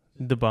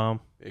 the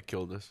bomb. It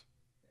killed us.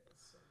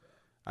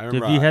 I Have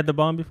remember. you had the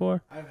bomb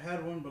before? I've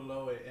had one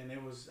below it, and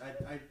it was.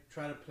 I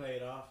tried to play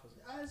it off. I was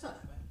like, it's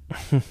not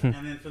that bad.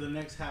 And then for the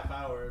next half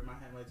hour, my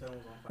tongue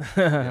was on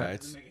fire. Yeah,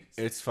 Doesn't make any sense.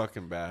 it's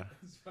fucking bad.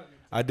 It's fucking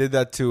I did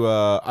that to.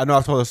 I know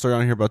I've told the story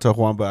on here about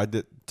Juan, but I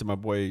did to my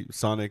boy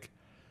Sonic.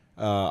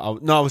 I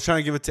was trying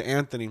to give it to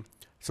Anthony.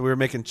 So we were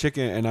making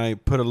chicken, and I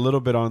put a little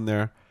bit on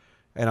there,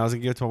 and I was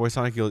gonna give it to my boy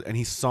Sonic, and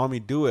he saw me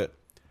do it,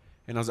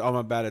 and I was like, "Oh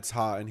my bad, it's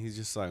hot," and he's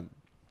just like,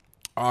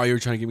 "Oh, you were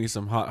trying to give me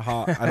some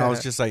hot," and I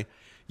was just like,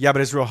 "Yeah,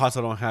 but it's real hot,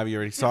 so I don't have you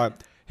already saw it."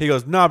 He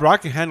goes, "Nah, bro, I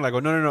can handle it." I go,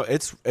 "No,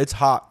 it's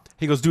hot."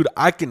 He goes, "Dude,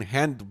 I can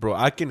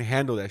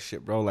handle that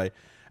shit, bro." Like,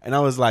 and I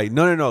was like,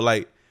 "No,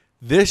 like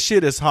this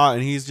shit is hot,"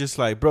 and he's just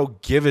like, "Bro,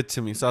 give it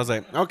to me." So I was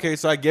like, "Okay,"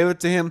 so I gave it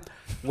to him,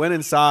 went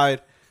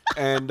inside,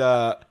 and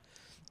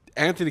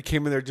Anthony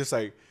came in there just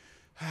like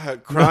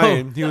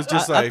crying. No, He was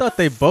just I like, thought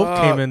they both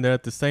 "Fuck." came in there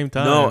at the same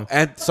time. No,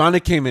 and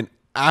Sonic came in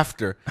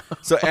after.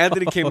 So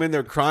Anthony came in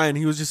there crying.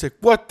 He was just like,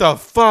 "What the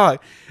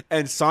fuck?"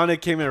 And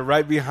Sonic came in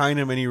right behind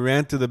him, and he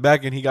ran to the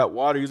back, and he got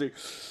water. He was like,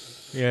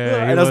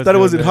 Yeah, and I thought it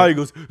wasn't hot. He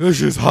goes, "This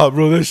shit's hot,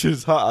 bro. This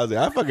shit's hot." I was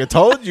like, "I fucking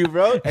told you,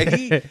 bro." And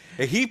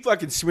he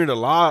fucking smeared a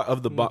lot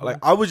of the like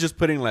I was just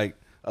putting like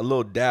a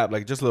little dab,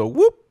 like just a little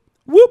whoop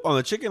whoop on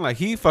the chicken. Like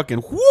he fucking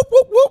whoop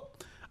whoop whoop.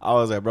 I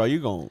was like, "Bro,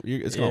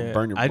 it's gonna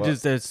burn your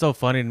butt." It's so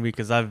funny to me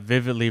because I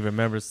vividly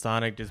remember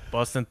Sonic just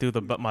busting through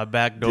my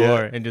back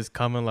door and just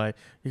coming like,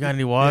 "You got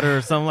any water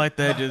or something like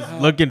that?" Just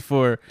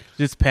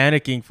just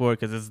panicking for it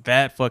because it's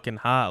that fucking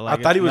hot. Like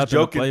I thought he it's was nothing to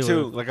joking play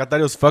too. with. Like I thought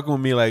he was fucking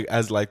with me, like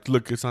as like,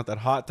 "Look, it's not that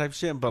hot" type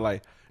shit. But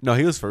like, no,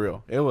 he was for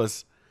real. It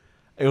was,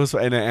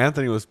 and then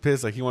Anthony was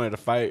pissed. Like he wanted to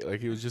fight.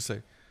 Like he was just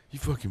like, "You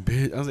fucking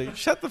bitch." I was like,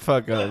 "Shut the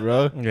fuck up,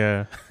 bro."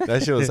 Yeah,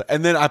 That shit was.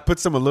 And then I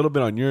put a little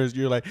bit on yours.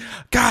 You're like,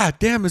 "God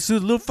damn, as soon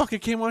as little fucking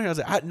came on here," I was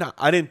like,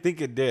 I didn't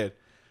think it did.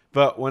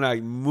 But when I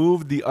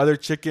moved the other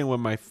chicken with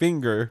my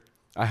finger,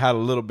 I had a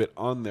little bit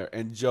on there,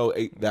 and Joe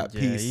ate that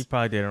piece. he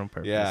probably did it on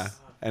purpose. Yeah,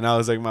 and I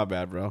was like, "My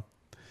bad, bro."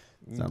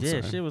 So I'm yeah,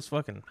 sorry. shit was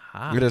fucking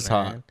hot. It is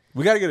man. hot.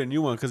 We gotta get a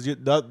new one because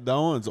that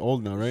one's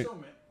old now, right?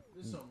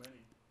 There's so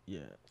many. Yeah.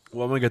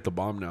 Well, I'm gonna get the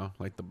bomb now,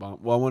 like the bomb.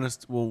 Well, I want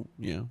to. Well,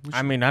 yeah.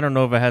 I mean, I don't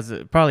know if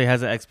it probably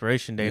has an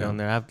expiration date Yeah. on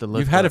there. I have to look.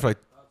 You've had it for like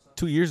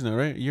 2 years now,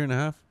 right? A year and a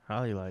half.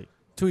 probably like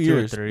 2 2 or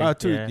years. 3, About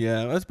 2. yeah.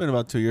 Yeah, that's been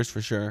about 2 years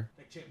for sure.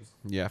 Like chips.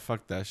 Yeah,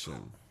 fuck that shit.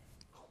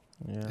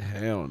 yeah.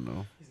 Hell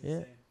no.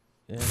 Yeah.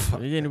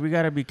 Insane. Yeah, again, we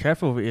gotta be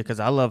careful with it because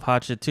I love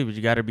hot shit too. But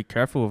you gotta be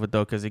careful with it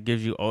though, because it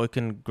gives you it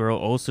can grow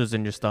ulcers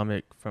in your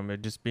stomach from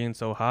it just being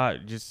so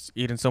hot. Just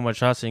eating so much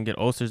hot, so you can get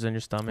ulcers in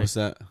your stomach. What's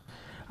that?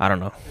 I don't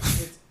know.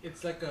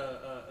 It's like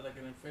like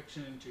an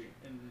infection into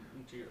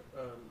your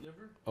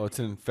liver. Oh, it's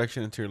an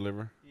infection into your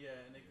liver. Yeah,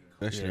 and it can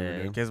That shit Yeah,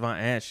 never do. because my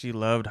aunt, she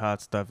loved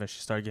hot stuff and she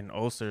started getting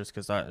ulcers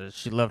because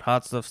she loved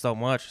hot stuff so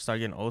much. She started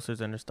getting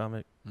ulcers in her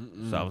stomach.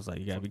 So I was like,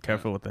 you gotta be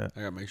careful with that. I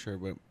gotta make sure,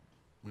 but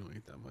we don't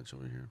eat that much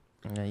over here.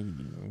 Yeah, you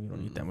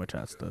don't eat that much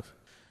hot stuff.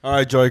 All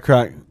right, Joey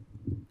Crack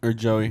or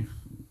Joey,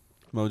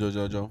 Mojo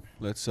Jojo.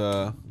 Let's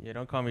Yeah,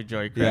 don't call me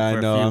Joey Crack Yeah, I for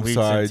a know, few I'm weeks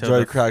sorry. until Joey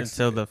the, Crack's-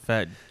 until the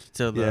fat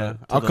till the yeah. till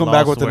I'll the come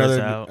back loss with wears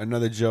out.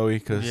 another Joey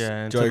because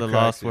Yeah, until Joey the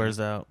Crack, loss yeah. wears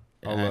out.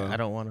 I'll, I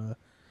don't want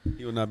to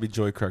He will not be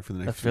Joey Crack for the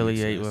next few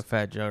affiliate weeks, with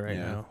Fat Joe right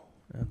Yeah. now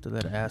after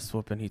that ass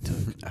whooping he took.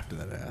 after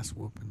that ass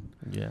whooping.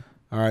 Yeah,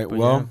 All right, But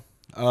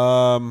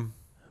well,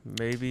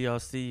 maybe I'll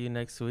see you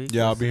next week.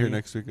 yeah, We'll I'll be here see.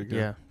 next week again.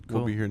 Yeah, cool.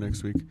 We'll be here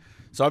next week.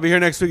 So I'll be here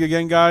next week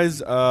again,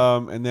 guys.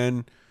 And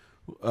then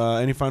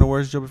any final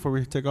words, Joe, before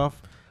we take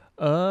off?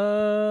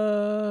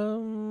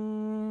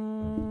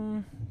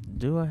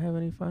 Do I have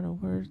any final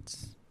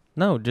words?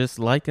 No, just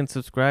like and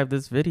subscribe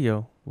this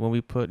video when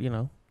we put,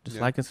 just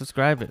Yeah. like and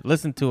subscribe it.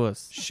 Listen to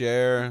us.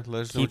 Share.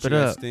 Let us know Keep what it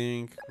you guys up.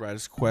 think. Write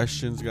us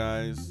questions,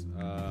 guys.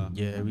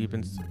 Yeah, we've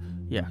been,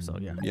 Yeah. So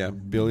yeah. Yeah,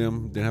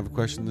 Billiam didn't have a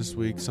question this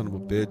week, son of a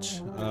bitch.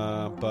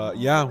 But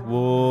yeah,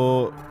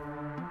 we'll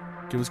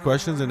give us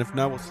questions, and if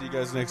not, we'll see you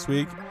guys next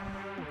week.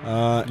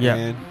 Yeah.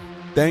 And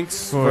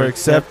thanks for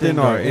accepting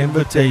our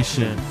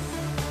invitation.